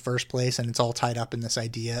shit in the first place. And it's all tied up in this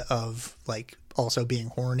idea of also being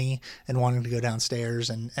horny and wanting to go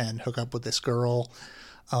downstairs and hook up with this girl.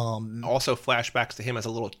 Also flashbacks to him as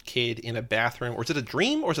a little kid in a bathroom, or is it a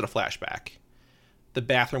dream or is it a flashback? The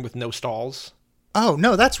bathroom with no stalls. Oh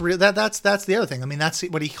no, that's real. That's the other thing. I mean, that's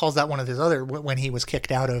what he calls that one of his other, when he was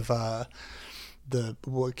kicked out of the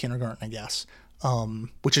kindergarten, I guess.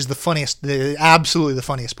 Which is absolutely the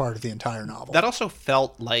funniest part of the entire novel. That also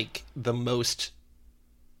felt like the most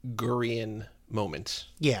Gurian moment.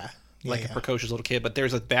 Yeah. A precocious little kid. But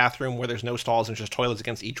there's a bathroom where there's no stalls and just toilets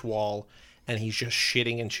against each wall. And he's just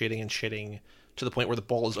shitting and shitting and shitting to the point where the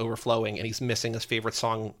bowl is overflowing. And he's missing his favorite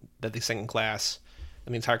song that they sing in class.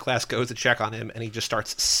 And the entire class goes to check on him. And he just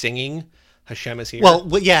starts singing Hashem is here.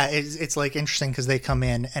 Well, yeah, it's interesting because they come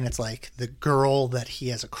in and it's the girl that he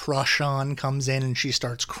has a crush on comes in and she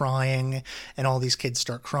starts crying and all these kids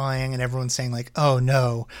start crying and everyone's saying oh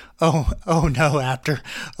no, oh no, Apter,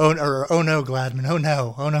 oh no, Gladman,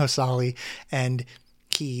 oh no, Solly, and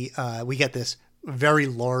we get this very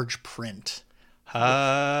large print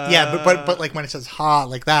Yeah, but like when it says ha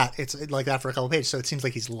like that, it's like that for a couple pages, so it seems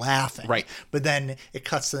like he's laughing. Right. But then it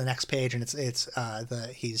cuts to the next page and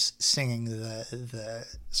he's singing the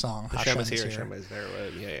song. Hashem is here, Hashem is there.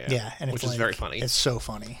 Yeah, and which it's is very funny. It's so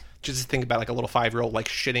funny. Just think about like a little 5-year-old like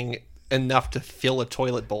shitting enough to fill a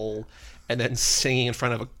toilet bowl and then singing in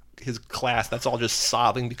front of his class that's all just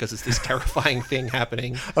sobbing because it's this terrifying thing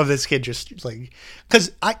happening. Of this kid just like,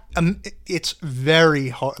 because it's very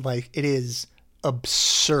hard, like it is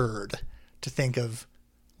absurd to think of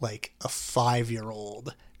like a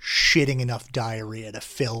 5-year-old shitting enough diarrhea to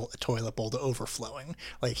fill a toilet bowl to overflowing.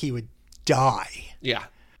 Like he would die. Yeah.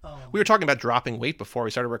 We were talking about dropping weight before we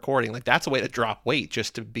started recording. Like that's a way to drop weight,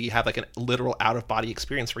 just to have like a literal out of body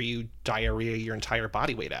experience where you diarrhea your entire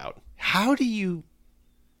body weight out. How do you?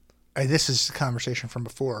 This is a conversation from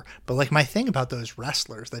before, but like my thing about those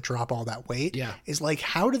wrestlers that drop all that weight is like,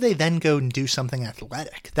 how do they then go and do something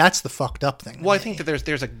athletic? That's the fucked up thing. Well, I think that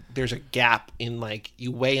there's a gap in like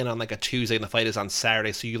you weigh in on like a Tuesday and the fight is on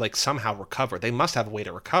Saturday, so you like somehow recover. They must have a way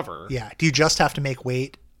to recover. Yeah. Do you just have to make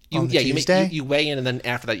weight? You weigh in and then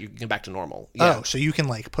after that you get back to normal. Yeah. Oh, so you can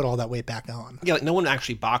like put all that weight back on. Yeah, like no one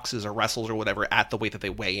actually boxes or wrestles or whatever at the weight that they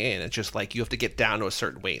weigh in. It's just like you have to get down to a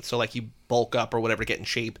certain weight. So like you bulk up or whatever to get in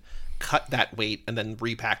shape, cut that weight and then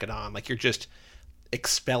repack it on. Like you're just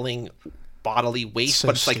expelling bodily waste, So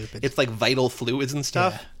but it's stupid. like it's like vital fluids and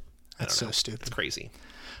stuff. Yeah. That's so stupid. It's crazy.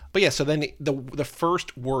 But yeah, so then the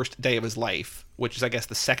first worst day of his life, which is I guess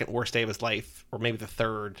the second worst day of his life, or maybe the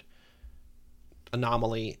third,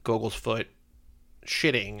 anomaly, Gogol's foot,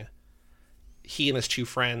 shitting. He and his two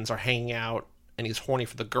friends are hanging out, and he's horny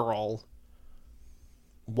for the girl.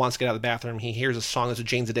 Wants to get out of the bathroom. He hears a song. There's a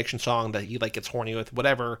Jane's Addiction song that he like gets horny with.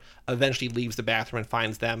 Whatever. Eventually leaves the bathroom and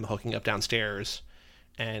finds them hooking up downstairs,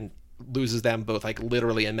 and loses them both like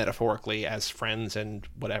literally and metaphorically as friends and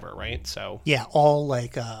whatever. Right. So yeah, all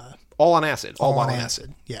like all on acid. all on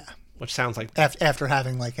acid. Yeah. Which sounds like after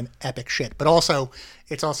having like an epic shit, but also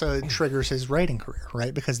it triggers his writing career,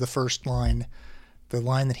 right? Because the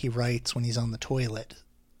line that he writes when he's on the toilet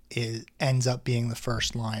ends up being the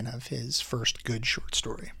first line of his first good short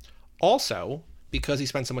story. Also, because he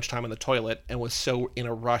spent so much time on the toilet and was so in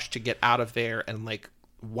a rush to get out of there and like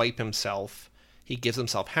wipe himself, he gives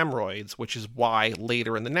himself hemorrhoids, which is why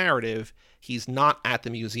later in the narrative he's not at the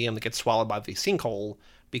museum that gets swallowed by the sinkhole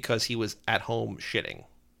because he was at home shitting.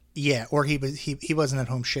 Yeah, or he wasn't at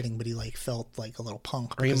home shitting, but he like felt like a little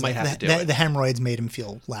punk. Or he might have to do it. The hemorrhoids made him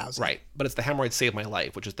feel lousy. Right, but it's the hemorrhoids saved my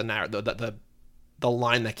life, which is the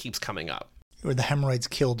line that keeps coming up. Or the hemorrhoids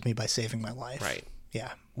killed me by saving my life. Right.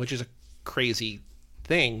 Yeah. Which is a crazy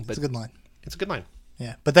thing, but it's a good line. It's a good line.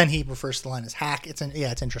 Yeah, but then he refers to the line as hack. It's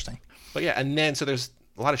interesting. But yeah, and then so there's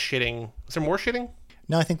a lot of shitting. Is there more shitting?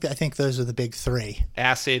 No, I think those are the big three.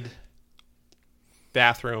 Acid,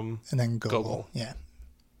 bathroom, and then Gogol. Gogol. Yeah.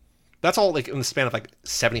 That's all like in the span of like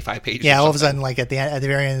 75 pages. Yeah, all of a sudden, like at the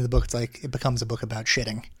very end of the book, it's like it becomes a book about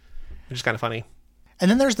shitting, which is kind of funny. And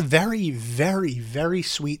then there's the very, very, very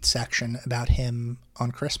sweet section about him on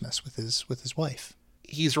Christmas with his wife.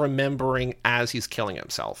 He's remembering as he's killing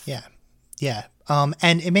himself. Yeah, yeah.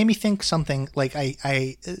 And it made me think something like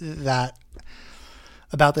that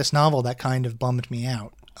about this novel that kind of bummed me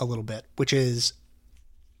out a little bit, which is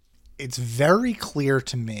it's very clear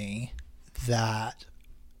to me that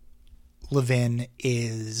Levin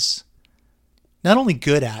is not only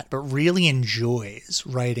good at, but really enjoys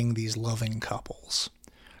writing these loving couples,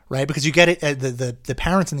 right? Because you get it, the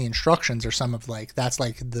parents and the instructions are some of like, that's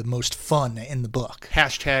like the most fun in the book.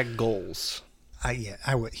 # goals. Okay.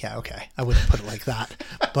 I wouldn't put it like that,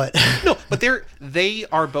 but no, but they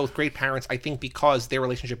are both great parents, I think, because their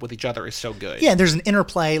relationship with each other is so good. Yeah, there's an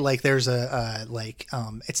interplay. Like there's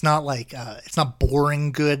it's not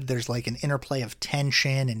boring good. There's like an interplay of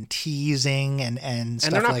tension and teasing and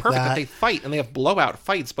stuff they're not like perfect. that. But they fight and they have blowout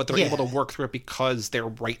fights, but they're able to work through it because they're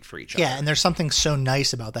right for each other. Yeah, and there's something so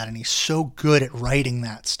nice about that, and he's so good at writing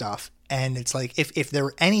that stuff. And it's like if there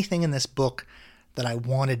were anything in this book that I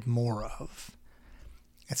wanted more of.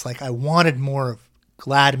 It's like I wanted more of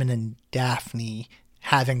Gladman and Daphne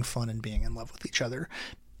having fun and being in love with each other.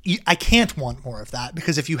 I can't want more of that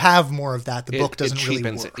because if you have more of that, the book doesn't really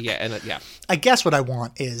work. Yeah, and yeah. I guess what I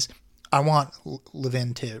want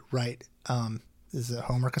Levin to write. This is a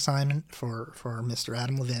homework assignment for Mr.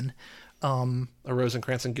 Adam Levin. A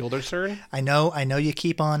Rosencrantz and Guildenstern. I know you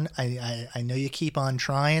keep on. I know you keep on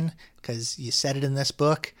trying because you said it in this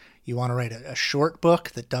book. You want to write a short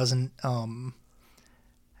book that doesn't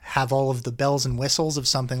have all of the bells and whistles of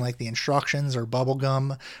something like The Instructions or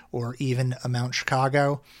Bubblegum or even A Mount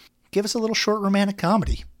Chicago. Give us a little short romantic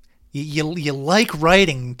comedy. You like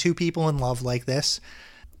writing two people in love like this.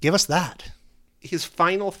 Give us that. His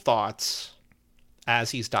final thoughts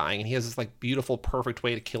as he's dying, and he has this like beautiful, perfect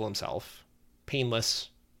way to kill himself. Painless,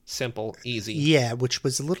 simple, easy. Yeah, which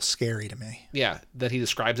was a little scary to me. Yeah, that he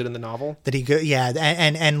describes it in the novel. That he go, yeah,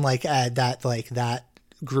 and like that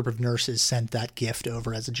group of nurses sent that gift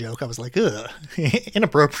over as a joke. I was like, ugh,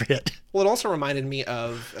 inappropriate. Well, it also reminded me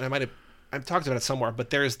of, and I've talked about it somewhere,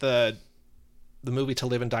 but there's the movie To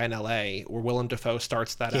Live and Die in L.A. where Willem Dafoe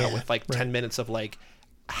starts that out with like 10 minutes of like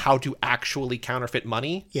how to actually counterfeit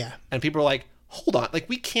money. Yeah, and people are like, hold on, like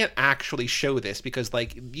we can't actually show this because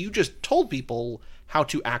like you just told people how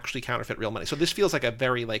to actually counterfeit real money. So this feels like a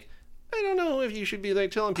very like, I don't know if you should be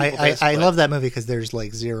like telling people this. I love that movie because there's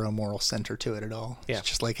like zero moral center to it at all. Yeah. It's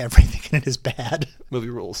just like everything in it is bad. Movie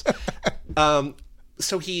rules.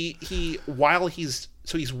 So he's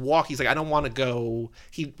walking. He's like, I don't want to go.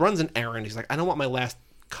 He runs an errand. He's like, I don't want my last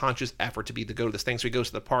conscious effort to be to go to this thing. So he goes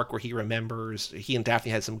to the park where he remembers he and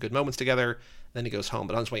Daphne had some good moments together. Then he goes home.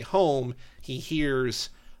 But on his way home, he hears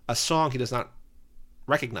a song he does not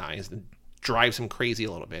recognize and drives him crazy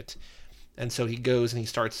a little bit. And so he goes and he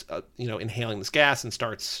starts, inhaling this gas and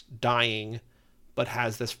starts dying, but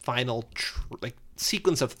has this final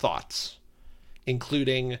sequence of thoughts,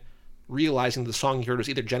 including realizing the song he heard was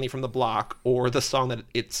either Jenny from the Block or the song that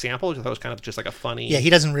it sampled. That was kind of just like a funny... Yeah, he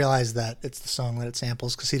doesn't realize that it's the song that it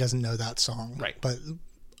samples because he doesn't know that song. Right. But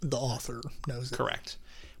the author knows it. Correct.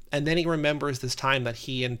 And then he remembers this time that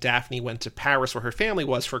he and Daphne went to Paris where her family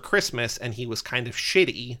was for Christmas, and he was kind of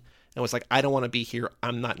shitty and was like, I don't want to be here.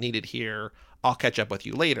 I'm not needed here. I'll catch up with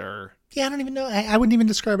you later. Yeah, I don't even know. I wouldn't even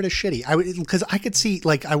describe it as shitty. Because I could see,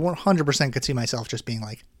 like, I 100% could see myself just being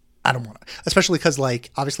like, I don't want to. Especially because,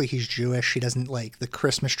 like, obviously he's Jewish. He doesn't, like, the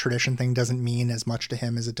Christmas tradition thing doesn't mean as much to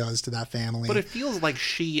him as it does to that family. But it feels like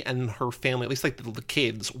she and her family, at least like the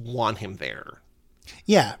kids, want him there.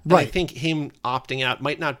 Yeah, and right. I think him opting out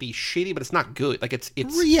might not be shitty, but it's not good. Like it's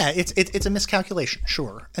yeah, it's a miscalculation,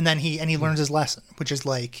 sure. And then he learns his lesson, which is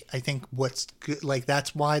like, I think what's good, like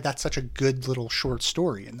that's why that's such a good little short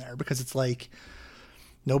story in there, because it's like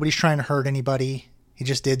nobody's trying to hurt anybody. He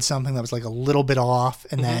just did something that was like a little bit off,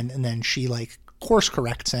 and then she like course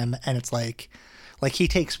corrects him, and it's like he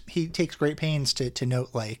takes great pains to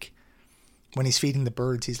note, like when he's feeding the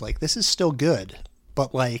birds, he's like, this is still good,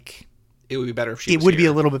 but like it would be better if she was here. It would be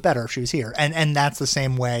here. a little bit better if she was here. And that's the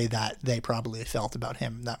same way that they probably felt about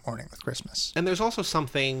him that morning with Christmas. And there's also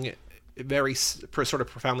something very sort of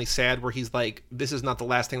profoundly sad where he's like, this is not the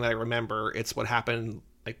last thing that I remember. It's what happened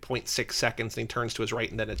like 0.6 seconds, and he turns to his right,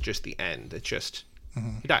 and then it's just the end. It's just,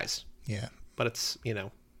 he dies. Yeah. But it's, a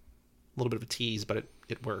little bit of a tease, but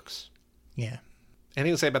it works. Yeah.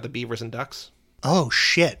 Anything to say about the beavers and ducks? Oh,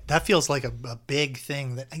 shit. That feels like a big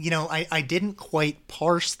thing that, I didn't quite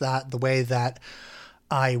parse that the way that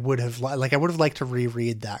I would have, I would have liked to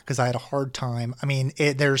reread that because I had a hard time. I mean,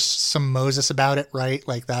 there's some Moses about it, right?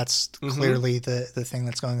 Like that's clearly the thing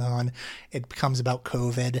that's going on. It becomes about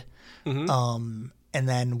COVID. And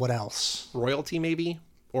then what else? Royalty, maybe?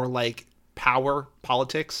 Or like power,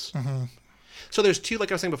 politics. So there's two,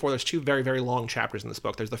 like I was saying before, there's two very, very long chapters in this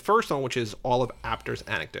book. There's the first one, which is all of Apter's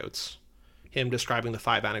anecdotes. Him describing the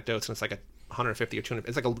 5 anecdotes, and it's like 150 or 200.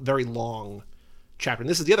 It's like a very long chapter. And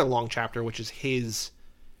this is the other long chapter, which is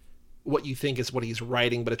what you think is what he's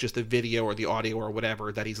writing, but it's just the video or the audio or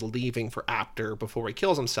whatever that he's leaving for Apter before he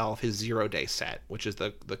kills himself, his 0-day set, which is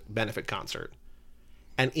the benefit concert.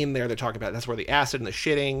 And in there, they're talking about that's where the acid and the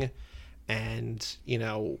shitting and,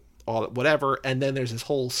 all whatever. And then there's this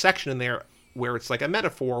whole section in there where it's like a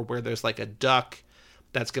metaphor where there's like a duck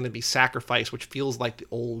that's going to be sacrificed, which feels like the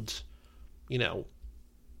old...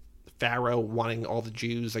 Pharaoh wanting all the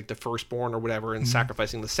Jews, like the firstborn or whatever, and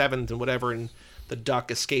sacrificing the 7th and whatever, and the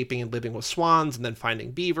duck escaping and living with swans and then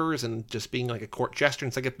finding beavers and just being like a court jester. And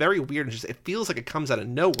it's like a very weird, it feels like it comes out of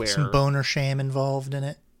nowhere. Some boner shame involved in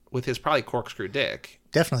it. With his probably corkscrew dick.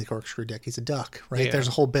 Definitely corkscrew dick. He's a duck, right? Yeah. There's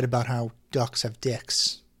a whole bit about how ducks have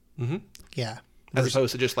dicks. Yeah. As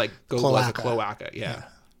opposed to just like go as a cloaca. Yeah.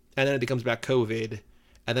 And then it becomes about COVID.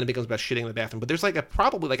 And then it becomes about shitting in the bathroom. But there's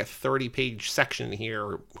probably a 30-page section here,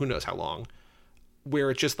 or who knows how long,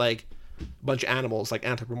 where it's just like a bunch of animals, like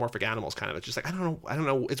anthropomorphic animals kind of. It's just like, I don't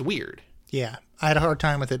know. It's weird. Yeah. I had a hard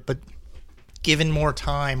time with it, but given more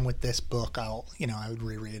time with this book, I would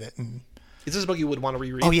reread it. And is this a book you would want to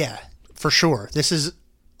reread? Oh, yeah, for sure. This is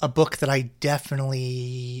a book that I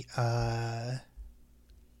definitely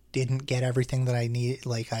didn't get everything that I needed,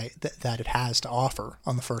 that it has to offer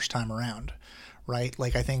on the first time around. Right?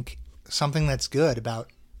 Like, I think something that's good about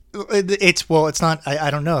it's not, I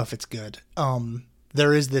don't know if it's good.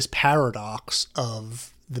 There is this paradox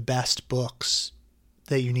of the best books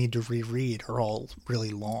that you need to reread are all really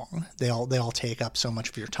long. They all take up so much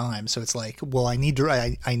of your time. So it's like, well, I need to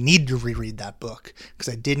reread that book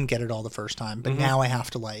because I didn't get it all the first time, but now I have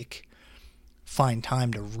to like find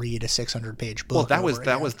time to read a 600-page book. Well,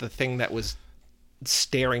 that was the thing that was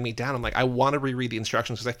staring me down. I'm like, I want to reread the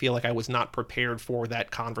instructions because I feel like I was not prepared for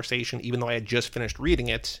that conversation, even though I had just finished reading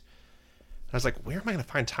it. I was like, where am I going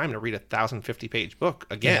to find time to read a 1,050-page book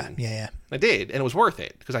again? Yeah. I did, and it was worth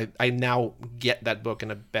it because I now get that book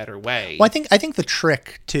in a better way. Well, I think the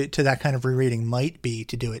trick to that kind of rereading might be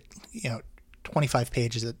to do it, 25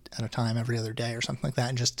 pages at a time every other day or something like that,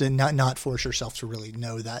 and just to not force yourself to really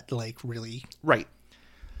know that, like really right.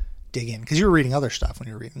 dig in. Because you were reading other stuff when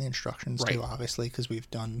you were reading the instructions right. too, obviously, because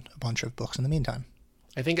we've done a bunch of books in the meantime.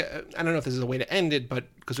 I think, I don't know if this is a way to end it, but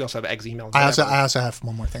because we also have eggs emails. I also have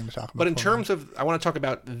one more thing to talk about. But in terms of, I want to talk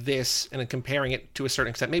about this and comparing it to a certain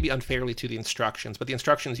extent, maybe unfairly to the instructions, but the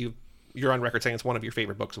instructions you're on record saying it's one of your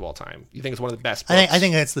favorite books of all time. You think it's one of the best books? I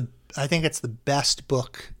think it's the best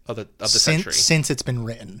book of the century since it's been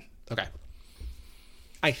written. Okay.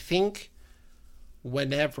 I think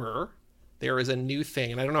whenever there is a new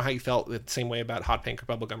thing, and I don't know how you felt the same way about hot pink or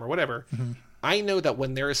bubblegum or whatever. Mm-hmm. I know that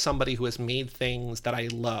when there is somebody who has made things that I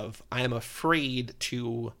love, I am afraid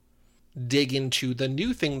to dig into the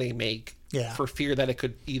new thing they make for fear that it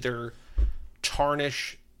could either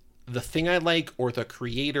tarnish the thing I like or the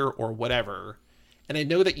creator or whatever. And I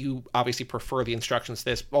know that you obviously prefer the instructions to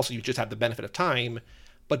this. Also, you just have the benefit of time.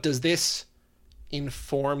 But does this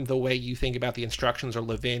inform the way you think about the instructions or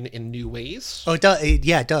levin in new ways? Oh, it does.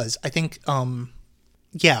 Yeah, it does. I think, one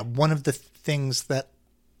of the things that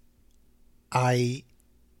I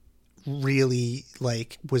really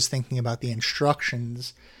was thinking about the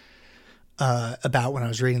instructions about when I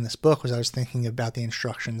was reading this book was I was thinking about the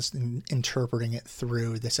instructions and interpreting it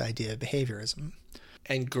through this idea of behaviorism.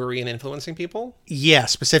 And Gurian influencing people? Yeah,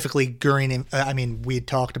 specifically Gurian. I mean, we had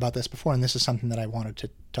talked about this before, and this is something that I wanted to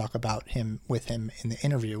talk about with him in the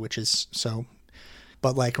interview, which is so.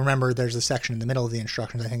 But remember, there's a section in the middle of the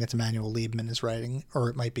instructions. I think it's Emanuel Liebman is writing, or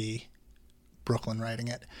it might be Brooklyn writing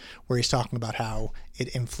it, where he's talking about how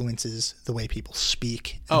it influences the way people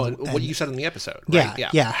speak. And what you said in the episode, right?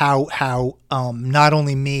 Yeah. How not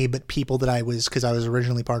only me, but people that because I was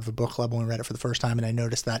originally part of a book club when we read it for the first time, and I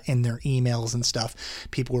noticed that in their emails and stuff,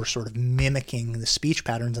 people were sort of mimicking the speech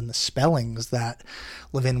patterns and the spellings that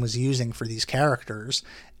Levin was using for these characters.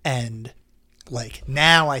 And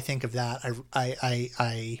now I think of that,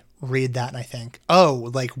 I read that and I think,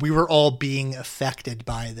 we were all being affected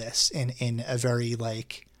by this in a very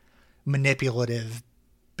manipulative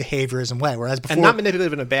behaviorism way, whereas before, and not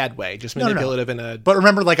manipulative in a bad way, just manipulative in a. But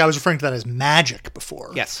remember, I was referring to that as magic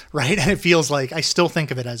before. Yes, right, and it feels like I still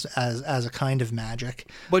think of it as a kind of magic.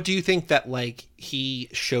 But do you think that he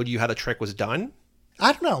showed you how the trick was done?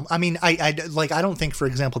 I don't know. I mean, I don't think, for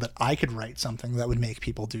example, that I could write something that would make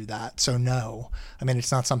people do that. So no, I mean,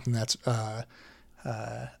 it's not something that's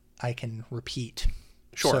I can repeat.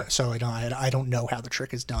 Sure. So I don't know how the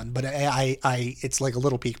trick is done, but it's like a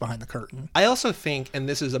little peek behind the curtain. I also think, and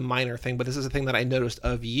this is a minor thing, but this is a thing that I noticed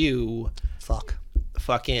of you. Fuck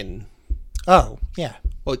in. Oh yeah.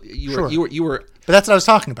 Well, you were. But that's what I was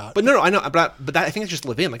talking about. But no, I know. But that, I think it's just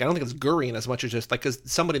Levin. I don't think it's Gurian as much as just because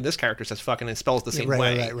somebody in this character says fucking and spells the same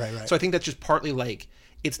way. Right. So I think that's just partly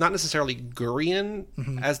it's not necessarily Gurian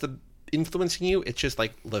as the influencing you. It's just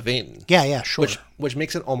Levin. Yeah, sure. Which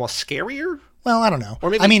makes it almost scarier. Well, I don't know. Or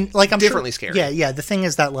maybe I'm differently scary. Yeah. The thing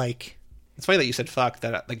is that it's funny that you said fuck.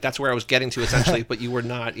 That that's where I was getting to essentially, but you were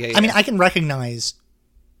not. Yeah. I mean, I can recognize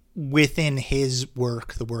within his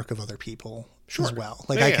work the work of other people as well.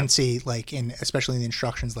 I can see especially in the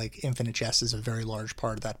instructions, infinite jest is a very large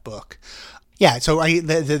part of that book. Yeah, so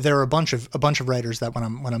there are a bunch of writers that when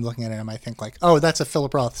I'm looking at him, I think oh, that's a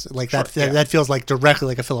Philip Roth. That feels directly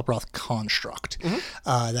like a Philip Roth construct.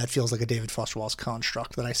 Mm-hmm. That feels like a David Foster Wallace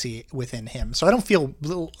construct that I see within him. So I don't feel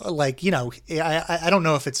I don't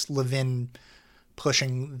know if it's Levin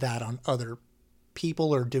pushing that on other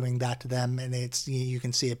people or doing that to them, and you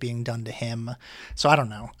can see it being done to him. So I don't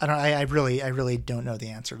know. I really don't know the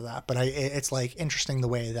answer to that. But it's interesting the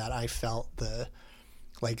way that I felt the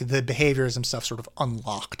behaviorism stuff sort of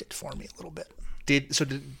unlocked it for me a little bit.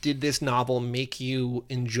 Did this novel make you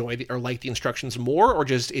enjoy or like the instructions more, or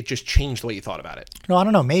just changed the way you thought about it? No, I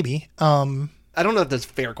don't know. Maybe. I don't know if that's a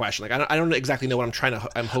fair question. I don't exactly know what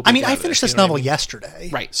I'm hoping. I mean, I finished this novel yesterday,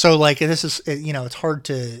 right? So this is it's hard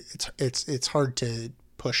to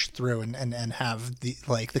push through and have the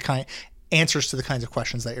kind answers to the kinds of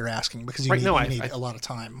questions that you're asking because you need a lot of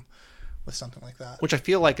time with something like that. Which I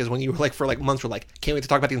feel like is when you were like for like months were like, can't wait to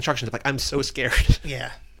talk about the instructions. I'm like, I'm so scared.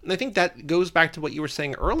 Yeah. And I think that goes back to what you were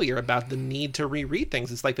saying earlier about the need to reread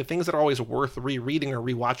things. It's like the things that are always worth rereading or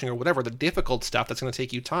rewatching or whatever, the difficult stuff that's going to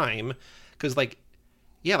take you time. Because, like,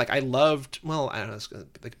 yeah, like I loved, well, I don't know, it's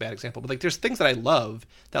like a bad example, but like there's things that I love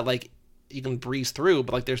that like you can breeze through,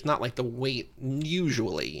 but like there's not like the weight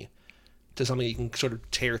usually to something you can sort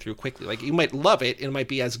of tear through quickly. Like you might love it, it might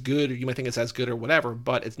be as good, or you might think it's as good or whatever,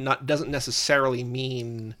 but it's not, doesn't necessarily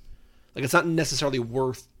mean, like it's not necessarily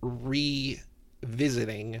worth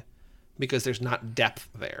revisiting because there's not depth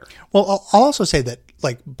there. Well, I'll also say that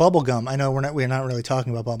like Bubblegum, I know we're not really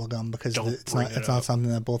talking about Bubblegum because it's not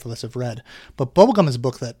something that both of us have read, but Bubblegum is a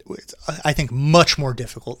book that it's, I think, much more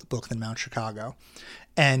difficult book than Mount Chicago,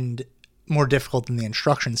 and more difficult than the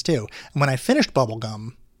instructions too. And when I finished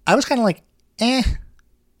Bubblegum, I was kind of like,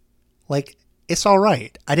 like it's all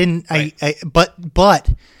right. I didn't, right. But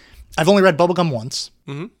I've only read Bubblegum once.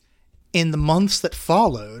 Mm-hmm. In the months that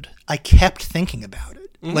followed, I kept thinking about it.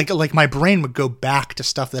 Mm-hmm. Like my brain would go back to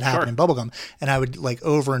stuff that happened in Bubblegum, and I would like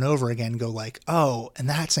over and over again go like, oh, and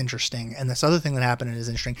that's interesting, and this other thing that happened is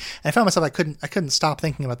interesting. And I found myself I couldn't stop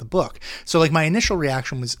thinking about the book. So like my initial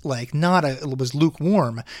reaction was like it was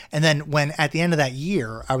lukewarm, and then when at the end of that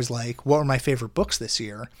year I was like, what were my favorite books this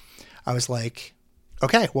year? I was like,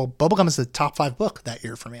 okay, well, Bubblegum is the top 5 book that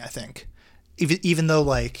year for me, I think, even though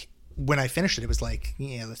like when I finished it, it was like,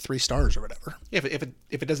 the 3 stars or whatever. Yeah,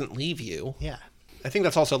 if it doesn't leave you, yeah. I think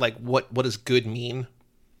that's also like what does good mean?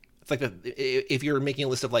 It's like if you're making a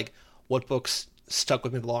list of like what books stuck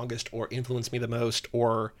with me the longest or influenced me the most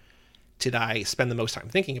or did I spend the most time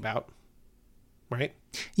thinking about, right?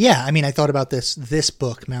 Yeah, I mean, I thought about this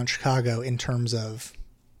book, Mount Chicago, in terms of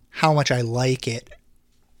how much I like it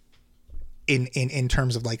in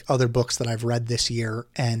terms of like other books that I've read this year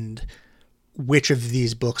and which of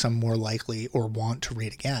these books I'm more likely or want to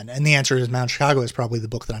read again. And the answer is Mount Chicago is probably the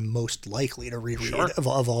book that I'm most likely to reread of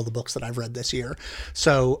all the books that I've read this year.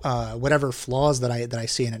 So whatever flaws that I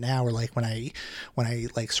see in it now, or like when I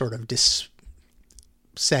like sort of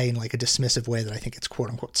say in like a dismissive way that I think it's quote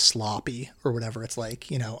unquote sloppy or whatever, it's like,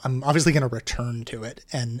 I'm obviously going to return to it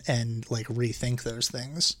and like rethink those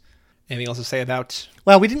things. Anything else to say about?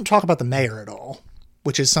 Well, we didn't talk about the mayor at all,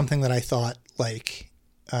 which is something that I thought like,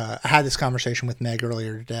 I had this conversation with Meg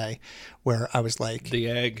earlier today where I was like, the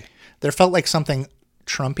egg. There felt like something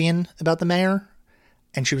Trumpian about the mayor.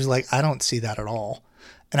 And she was like, I don't see that at all.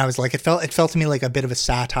 And I was like, it felt to me like a bit of a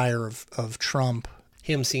satire of Trump.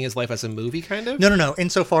 Him seeing his life as a movie, kind of? No.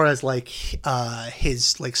 Insofar as like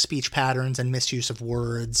his like speech patterns and misuse of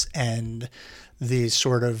words and these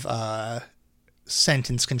sort of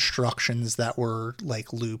sentence constructions that were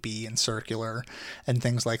like loopy and circular and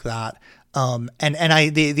things like that.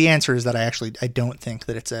 The answer is that I don't think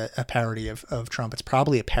that it's a parody of Trump. It's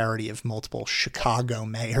probably a parody of multiple Chicago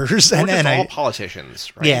mayors and all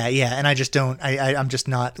politicians, right? Yeah. And I just don't. I'm just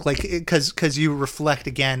not like because you reflect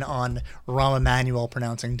again on Rahm Emanuel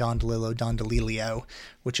pronouncing Don DeLillo,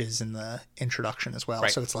 which is in the introduction as well.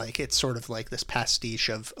 Right. So it's sort of like this pastiche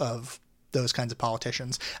of those kinds of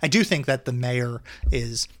politicians. I do think that the mayor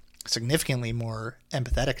is significantly more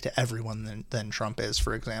empathetic to everyone than Trump is,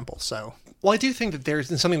 for example. So, well, I do think that there's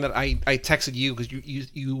something that I texted you because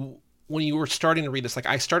you when you were starting to read this, like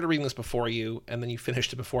I started reading this before you, and then you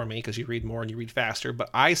finished it before me because you read more and you read faster. But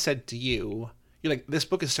I said to you, you're like, this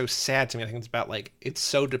book is so sad to me. I think it's about like it's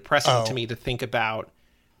so depressing to me to think about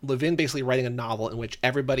Levin basically writing a novel in which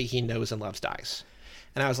everybody he knows and loves dies.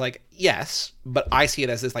 And I was like, yes, but I see it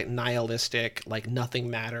as this like nihilistic, like nothing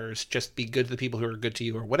matters, just be good to the people who are good to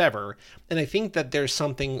you or whatever. And I think that there's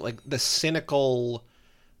something like the cynical,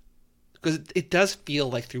 because it does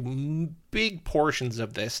feel like through big portions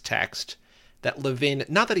of this text that Levin,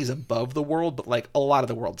 not that he's above the world, but like a lot of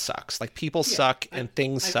the world sucks. Like people suck and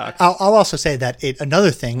things suck. I'll also say that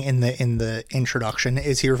another thing in the introduction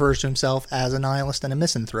is he refers to himself as a nihilist and a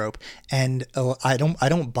misanthrope. And I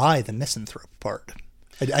don't buy the misanthrope part.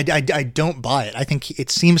 I don't buy it. I think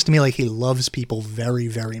it seems to me like he loves people very,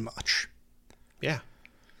 very much. Yeah.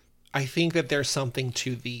 I think that there's something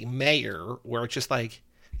to the mayor where it's just like,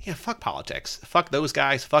 yeah, fuck politics. Fuck those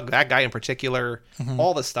guys. Fuck that guy in particular. Mm-hmm.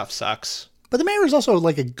 All this stuff sucks. But the mayor is also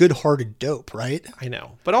like a good-hearted dope, right? I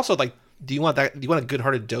know. But also, like, do you want a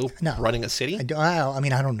good-hearted dope running a city? I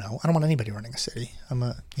mean, I don't know. I don't want anybody running a city.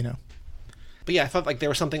 But yeah, I thought like there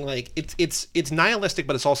was something like it's nihilistic,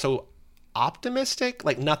 but it's also optimistic,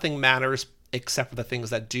 like nothing matters except for the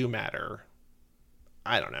things that do matter.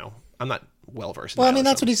 I don't know. I'm not well versed. Well, I mean,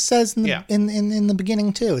 that's what he says in the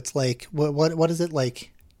beginning too. It's like what is it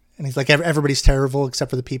like? And he's like, everybody's terrible except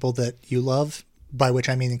for the people that you love. by which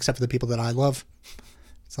I mean except for the people that I love.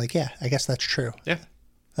 It's like, yeah, I guess that's true. Yeah.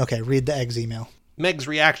 Okay, read the Egg's email. Meg's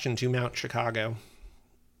reaction to Mount Chicago.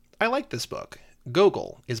 I like this book.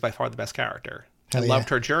 Gogol is by far the best character. I loved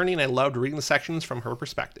her journey, and I loved reading the sections from her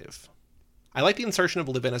perspective. I like the insertion of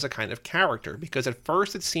Levin as a kind of character, because at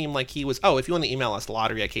first it seemed like he was, if you want to email us,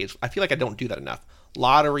 lottery at Cage, I feel like I don't do that enough.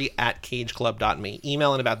 lottery@cageclub.me.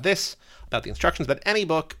 Email in about this, about the instructions, about any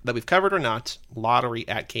book that we've covered or not,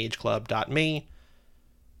 lottery@cageclub.me.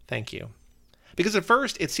 Thank you. Because at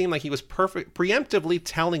first, it seemed like he was preemptively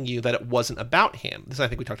telling you that it wasn't about him. I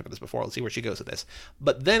think we talked about this before. Let's see where she goes with this.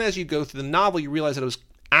 But then as you go through the novel, you realize that it was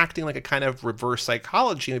acting like a kind of reverse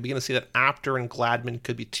psychology, and you begin to see that Apter and Gladman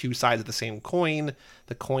could be two sides of the same coin,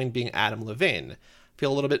 the coin being Adam Levin. I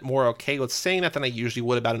feel a little bit more okay with saying that than I usually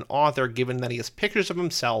would about an author, given that he has pictures of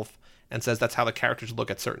himself and says that's how the characters look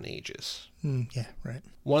at certain ages. Yeah, right.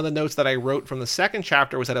 One of the notes that I wrote from the second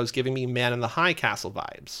chapter was that it was giving me Man in the High Castle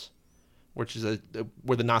vibes, which is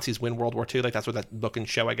where the Nazis win World War II. Like, that's what that book and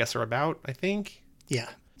show, I guess, are about, I think. Yeah.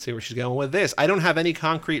 See where she's going with this. I don't have any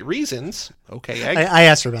concrete reasons. Okay, Egg. I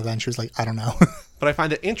asked her about that, and she was like, I don't know. But I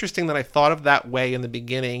find it interesting that I thought of that way in the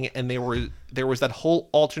beginning, and there was that whole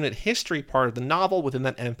alternate history part of the novel within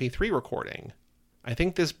that MP3 recording. I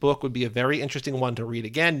think this book would be a very interesting one to read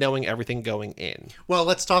again, knowing everything going in. Well,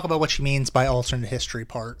 let's talk about what she means by alternate history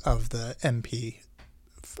part of the MP.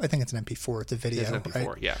 I think it's an MP4. It's a video, it's an MP4,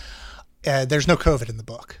 right? Yeah. There's no COVID in the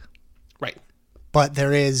book, right? But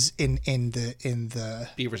there is in the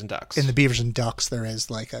Beavers and Ducks. In the Beavers and Ducks, there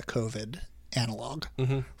is like a COVID analog,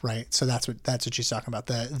 right? So that's what she's talking about.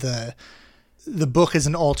 The book is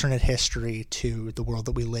an alternate history to the world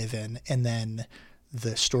that we live in, and then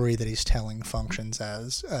the story that he's telling functions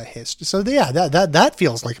as a history. So yeah, that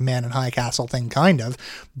feels like a Man in High Castle thing, kind of,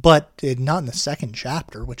 but not in the second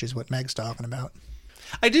chapter, which is what Meg's talking about.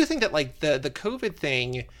 I do think that like the COVID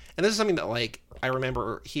thing, and this is something that like I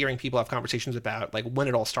remember hearing people have conversations about, like when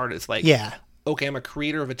it all started. It's like, yeah, okay, I'm a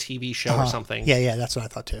creator of a TV show or something. Yeah, that's what I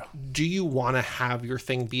thought too. Do you want to have your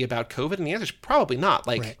thing be about COVID? And the answer is probably not.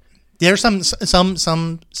 Like, right. There's some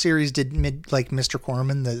series did like Mr.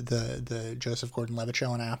 Corman, the Joseph Gordon-Levitt show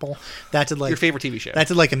on Apple. That did like your favorite TV show. That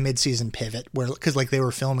did like a mid-season pivot where, because like they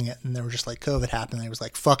were filming it and they were just like COVID happened. And it was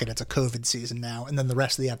like, fuck it, it's a COVID season now. And then the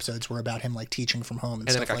rest of the episodes were about him like teaching from home and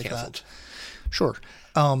stuff like canceled. That. Sure.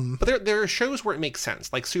 But there are shows where it makes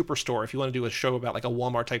sense, like Superstore. If you want to do a show about like a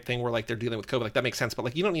Walmart type thing where like they're dealing with COVID, like that makes sense. But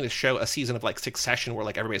like you don't need a season of like Succession where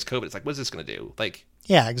like everybody's COVID. It's like, what is this going to do? Like,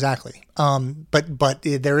 yeah, exactly. But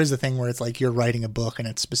there is a thing where it's like you're writing a book and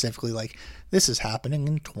it's specifically like this is happening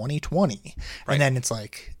in 2020, right. And then it's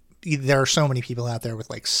like there are so many people out there with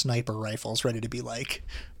like sniper rifles ready to be like,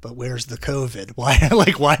 but where's the COVID? Why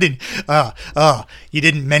didn't you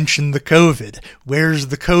didn't mention the COVID? Where's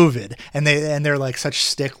the COVID? And they're like such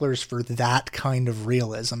sticklers for that kind of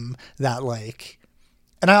realism that like,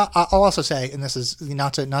 and I'll also say, and this is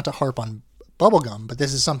not to harp on Bubblegum, but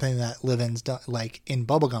this is something that Levin's done. Like in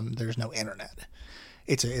Bubblegum, there's no internet.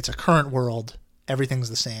 It's a current world. Everything's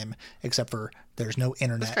the same except for there's no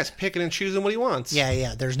internet. This guy's picking and choosing what he wants.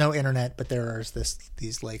 Yeah. There's no internet, but there's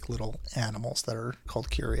these like little animals that are called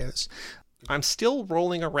curios. I'm still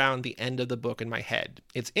rolling around the end of the book in my head.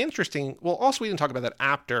 It's interesting. Well, also we didn't talk about that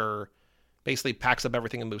Apter basically packs up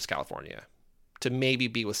everything and moves to California to maybe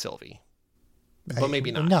be with Sylvie. But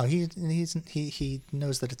maybe not. No, he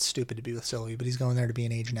knows that it's stupid to be with Sylvie, but he's going there to be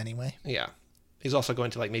an agent anyway. Yeah. He's also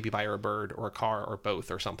going to like maybe buy her a bird or a car or both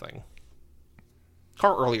or something.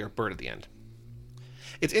 Car earlier, bird at the end.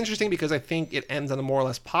 It's interesting because I think it ends on a more or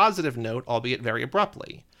less positive note, albeit very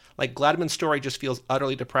abruptly. Like Gladman's story just feels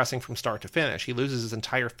utterly depressing from start to finish. He loses his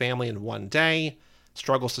entire family in one day,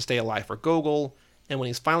 struggles to stay alive for Gogol, and when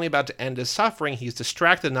he's finally about to end his suffering, he's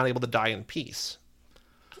distracted and not able to die in peace.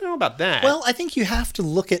 I don't know about that. Well, I think you have to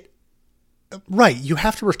look at... Right, you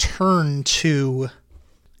have to return to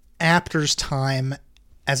Apter's time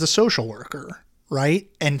as a social worker, right?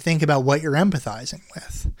 And think about what you're empathizing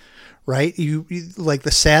with, right? You like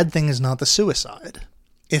the sad thing is not the suicide.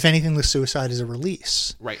 If anything, the suicide is a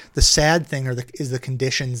release. Right. The sad thing is the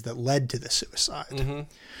conditions that led to the suicide,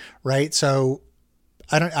 right? So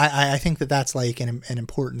I think that's like an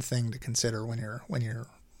important thing to consider when you're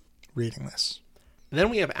reading this. Then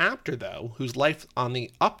we have Apter, though, whose life on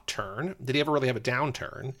the upturn, did he ever really have a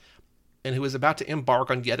downturn, and who is about to embark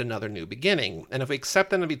on yet another new beginning. And if we accept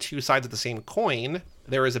them to be two sides of the same coin,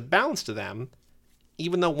 there is a balance to them,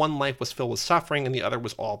 even though one life was filled with suffering and the other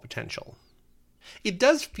was all potential. It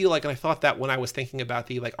does feel like, and I thought that when I was thinking about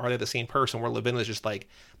are they the same person, where Levin is just like,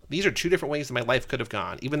 these are two different ways that my life could have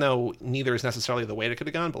gone, even though neither is necessarily the way it could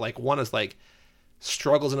have gone, but like one is like,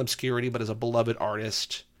 struggles in obscurity but is a beloved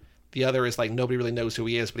artist. The other is like nobody really knows who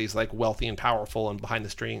he is, but he's like wealthy and powerful and behind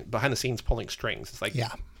the scenes pulling strings. It's like,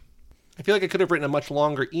 yeah. I feel like I could have written a much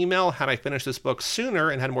longer email had I finished this book sooner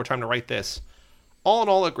and had more time to write this. All in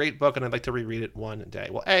all, a great book, and I'd like to reread it one day.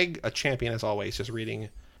 Well, Egg, a champion as always, just reading.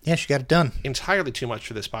 Yeah, she got it done. Entirely too much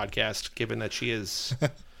for this podcast, given that she is.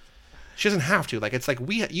 She doesn't have to. Like, it's like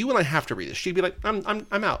you and I have to read this. She'd be like,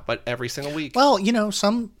 I'm out, but every single week. Well,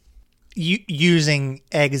 using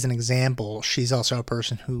Egg as an example, she's also a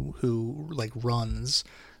person who like runs.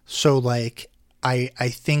 So like, I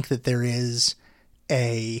think that there is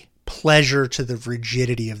a pleasure to the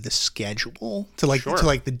rigidity of the schedule, to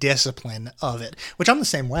the discipline of it, which I'm the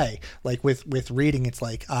same way. Like with reading, it's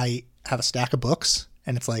like I have a stack of books.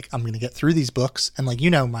 And it's like, I'm going to get through these books. And like,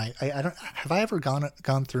 I don't, have I ever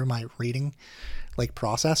gone through my reading like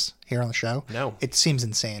process here on the show? No. It seems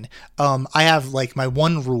insane. I have like my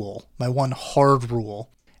one hard rule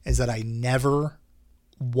is that I never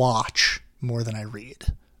watch more than I read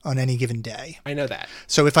on any given day. I know that.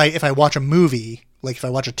 So if I watch a movie, like if I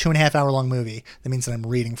watch a 2.5 hour long movie, that means that I'm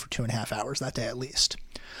reading for 2.5 hours that day at least.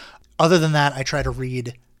 Other than that, I try to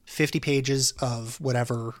read 50 pages of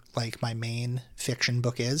whatever like my main fiction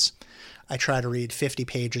book is. I try to read 50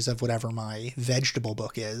 pages of whatever my vegetable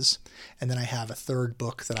book is, and then I have a third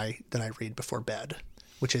book that I read before bed,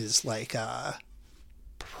 which is like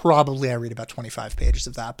probably I read about 25 pages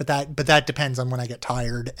of that. But that depends on when I get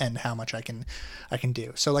tired and how much I can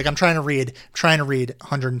do. So like I'm trying to read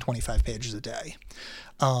 125 pages a day.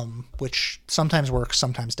 Which sometimes works,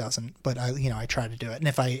 sometimes doesn't, but I try to do it. And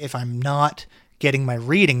if I'm not getting my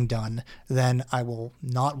reading done, then I will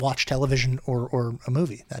not watch television or a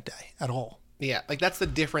movie that day at all. Yeah, like that's the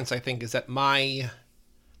difference, I think, is that the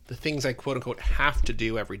things I quote unquote have to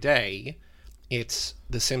do every day, it's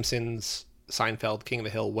The Simpsons, Seinfeld, King of the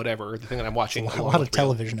Hill, whatever, the thing that I'm watching. A lot of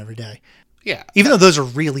television every day. Yeah. Even though those are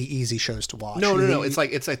really easy shows to watch. No. It's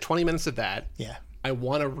like 20 minutes of that. Yeah. I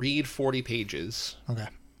want to read 40 pages. Okay.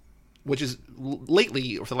 Which is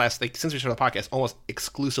lately, or for the last, like, since we started the podcast, almost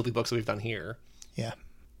exclusively books that we've done here. Yeah.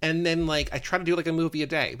 And then, like, I try to do, like, a movie a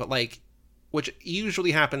day, but, like, which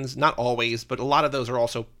usually happens, not always, but a lot of those are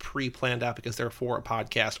also pre-planned out because they're for a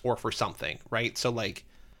podcast or for something, right? So, like,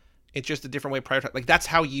 it's just a different way of prioritize. Like, that's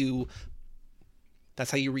how you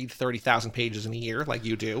read 30,000 pages in a year, like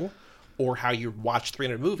you do, or how you watch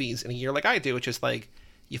 300 movies in a year, like I do. It's just, like,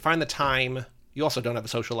 you find the time. You also don't have a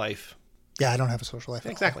social life. Yeah, I don't have a social life.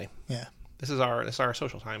 Exactly. Yeah. This is our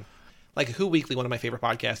social time. Like Who Weekly, one of my favorite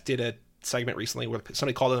podcasts, did a segment recently where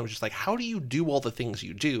somebody called in and was just like, how do you do all the things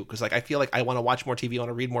you do? Because like I feel like I want to watch more TV, I want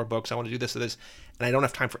to read more books, I want to do this or this, and I don't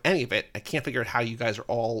have time for any of it. I can't figure out how you guys are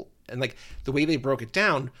all, and like the way they broke it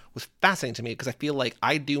down was fascinating to me because I feel like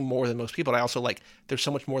I do more than most people, but I also like there's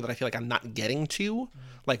so much more that I feel like I'm not getting to,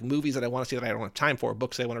 like movies that I want to see that I don't have time for,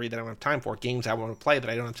 books that I want to read that I don't have time for, games I want to play that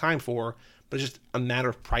I don't have time for, but it's just a matter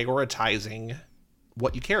of prioritizing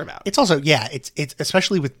what you care about. It's also, yeah, it's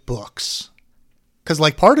especially with books. Because,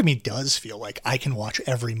 like, part of me does feel like I can watch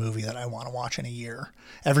every movie that I want to watch in a year.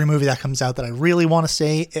 Every movie that comes out that I really want to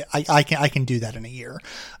see, I can do that in a year.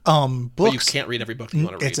 Books, but you can't read every book that you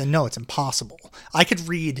want to read. It's impossible. I could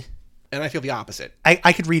read... And I feel the opposite.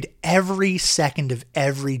 I could read every second of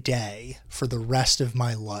every day for the rest of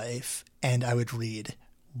my life, and I would read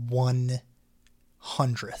 1/100th,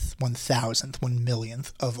 1,000th,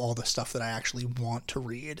 1,000,000th of all the stuff that I actually want to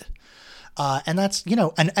read. And that's,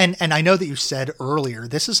 and I know that you said earlier,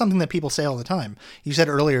 this is something that people say all the time. You said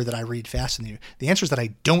earlier that I read faster than you. The answer is that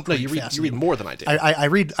I don't read fast. You read more than I do. I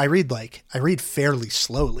read fairly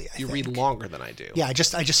slowly. I think. Read longer than I do. Yeah. I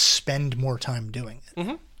just spend more time doing it.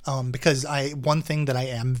 Mm-hmm. Because one thing that I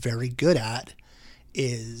am very good at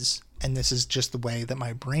is, and this is just the way that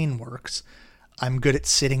my brain works, I'm good at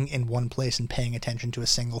sitting in one place and paying attention to a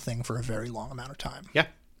single thing for a very long amount of time. Yeah.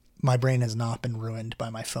 My brain has not been ruined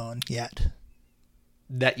by my phone yet.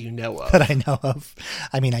 That you know of. That I know of.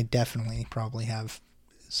 I mean, I definitely probably have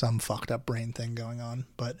some fucked up brain thing going on,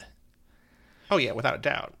 but... Oh, yeah, without a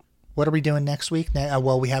doubt. What are we doing next week?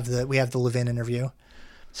 Well, we have the Levin interview.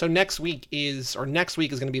 So next week is going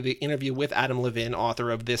to be the interview with Adam Levin,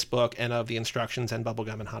 author of this book and of The Instructions and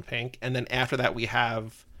Bubblegum and Hot Pink. And then after that, we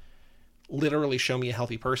have... Literally Show Me a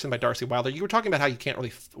Healthy Person by Darcie Wilder. You were talking about how you can't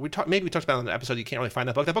really... maybe we talked about it on the episode, you can't really find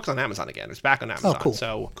that book. That book's on Amazon again. It's back on Amazon. Oh, cool.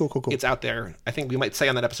 So cool. It's out there. I think we might say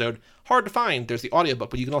on that episode, hard to find. There's the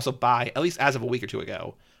audiobook, but you can also buy, at least as of a week or two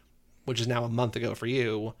ago, which is now a month ago for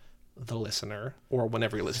you, the listener, or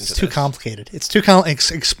whenever you listen to this. It's too complicated. It's too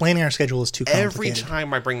explaining our schedule is too complicated. Every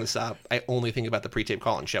time I bring this up, I only think about the pre-tape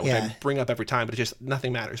call-in show, which Yeah. I bring up every time, but it just,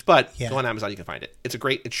 nothing matters. But Yeah. go on Amazon, you can find it. It's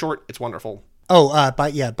short, it's wonderful.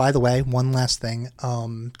 By the way, one last thing.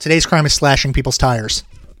 Today's crime is slashing people's tires.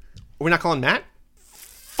 We're not calling Matt?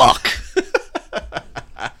 Fuck.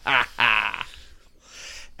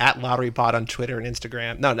 At LotteryPod on Twitter and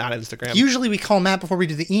Instagram. No, not Instagram. Usually we call Matt before we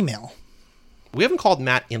do the email. We haven't called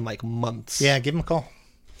Matt in like months. Yeah, give him a call.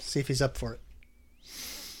 See if he's up for it.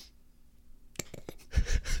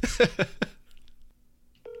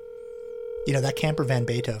 That Camper Van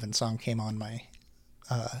Beethoven song came on my...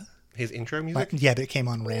 His intro music? But it came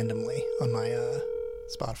on randomly on my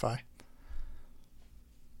Spotify.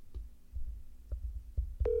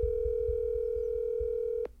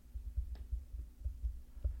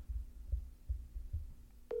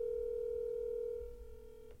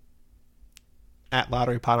 At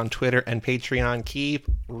LotteryPod on Twitter and Patreon. Keep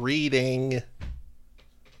reading.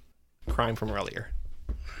 Crime from earlier.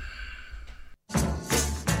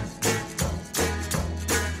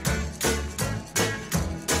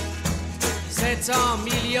 700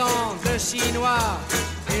 millions de Chinois,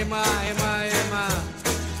 et moi,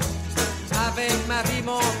 avec ma vie,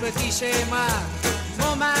 mon petit schéma,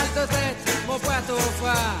 mon mal de tête, mon poids au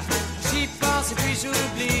foie, j'y pense et puis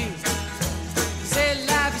j'oublie, c'est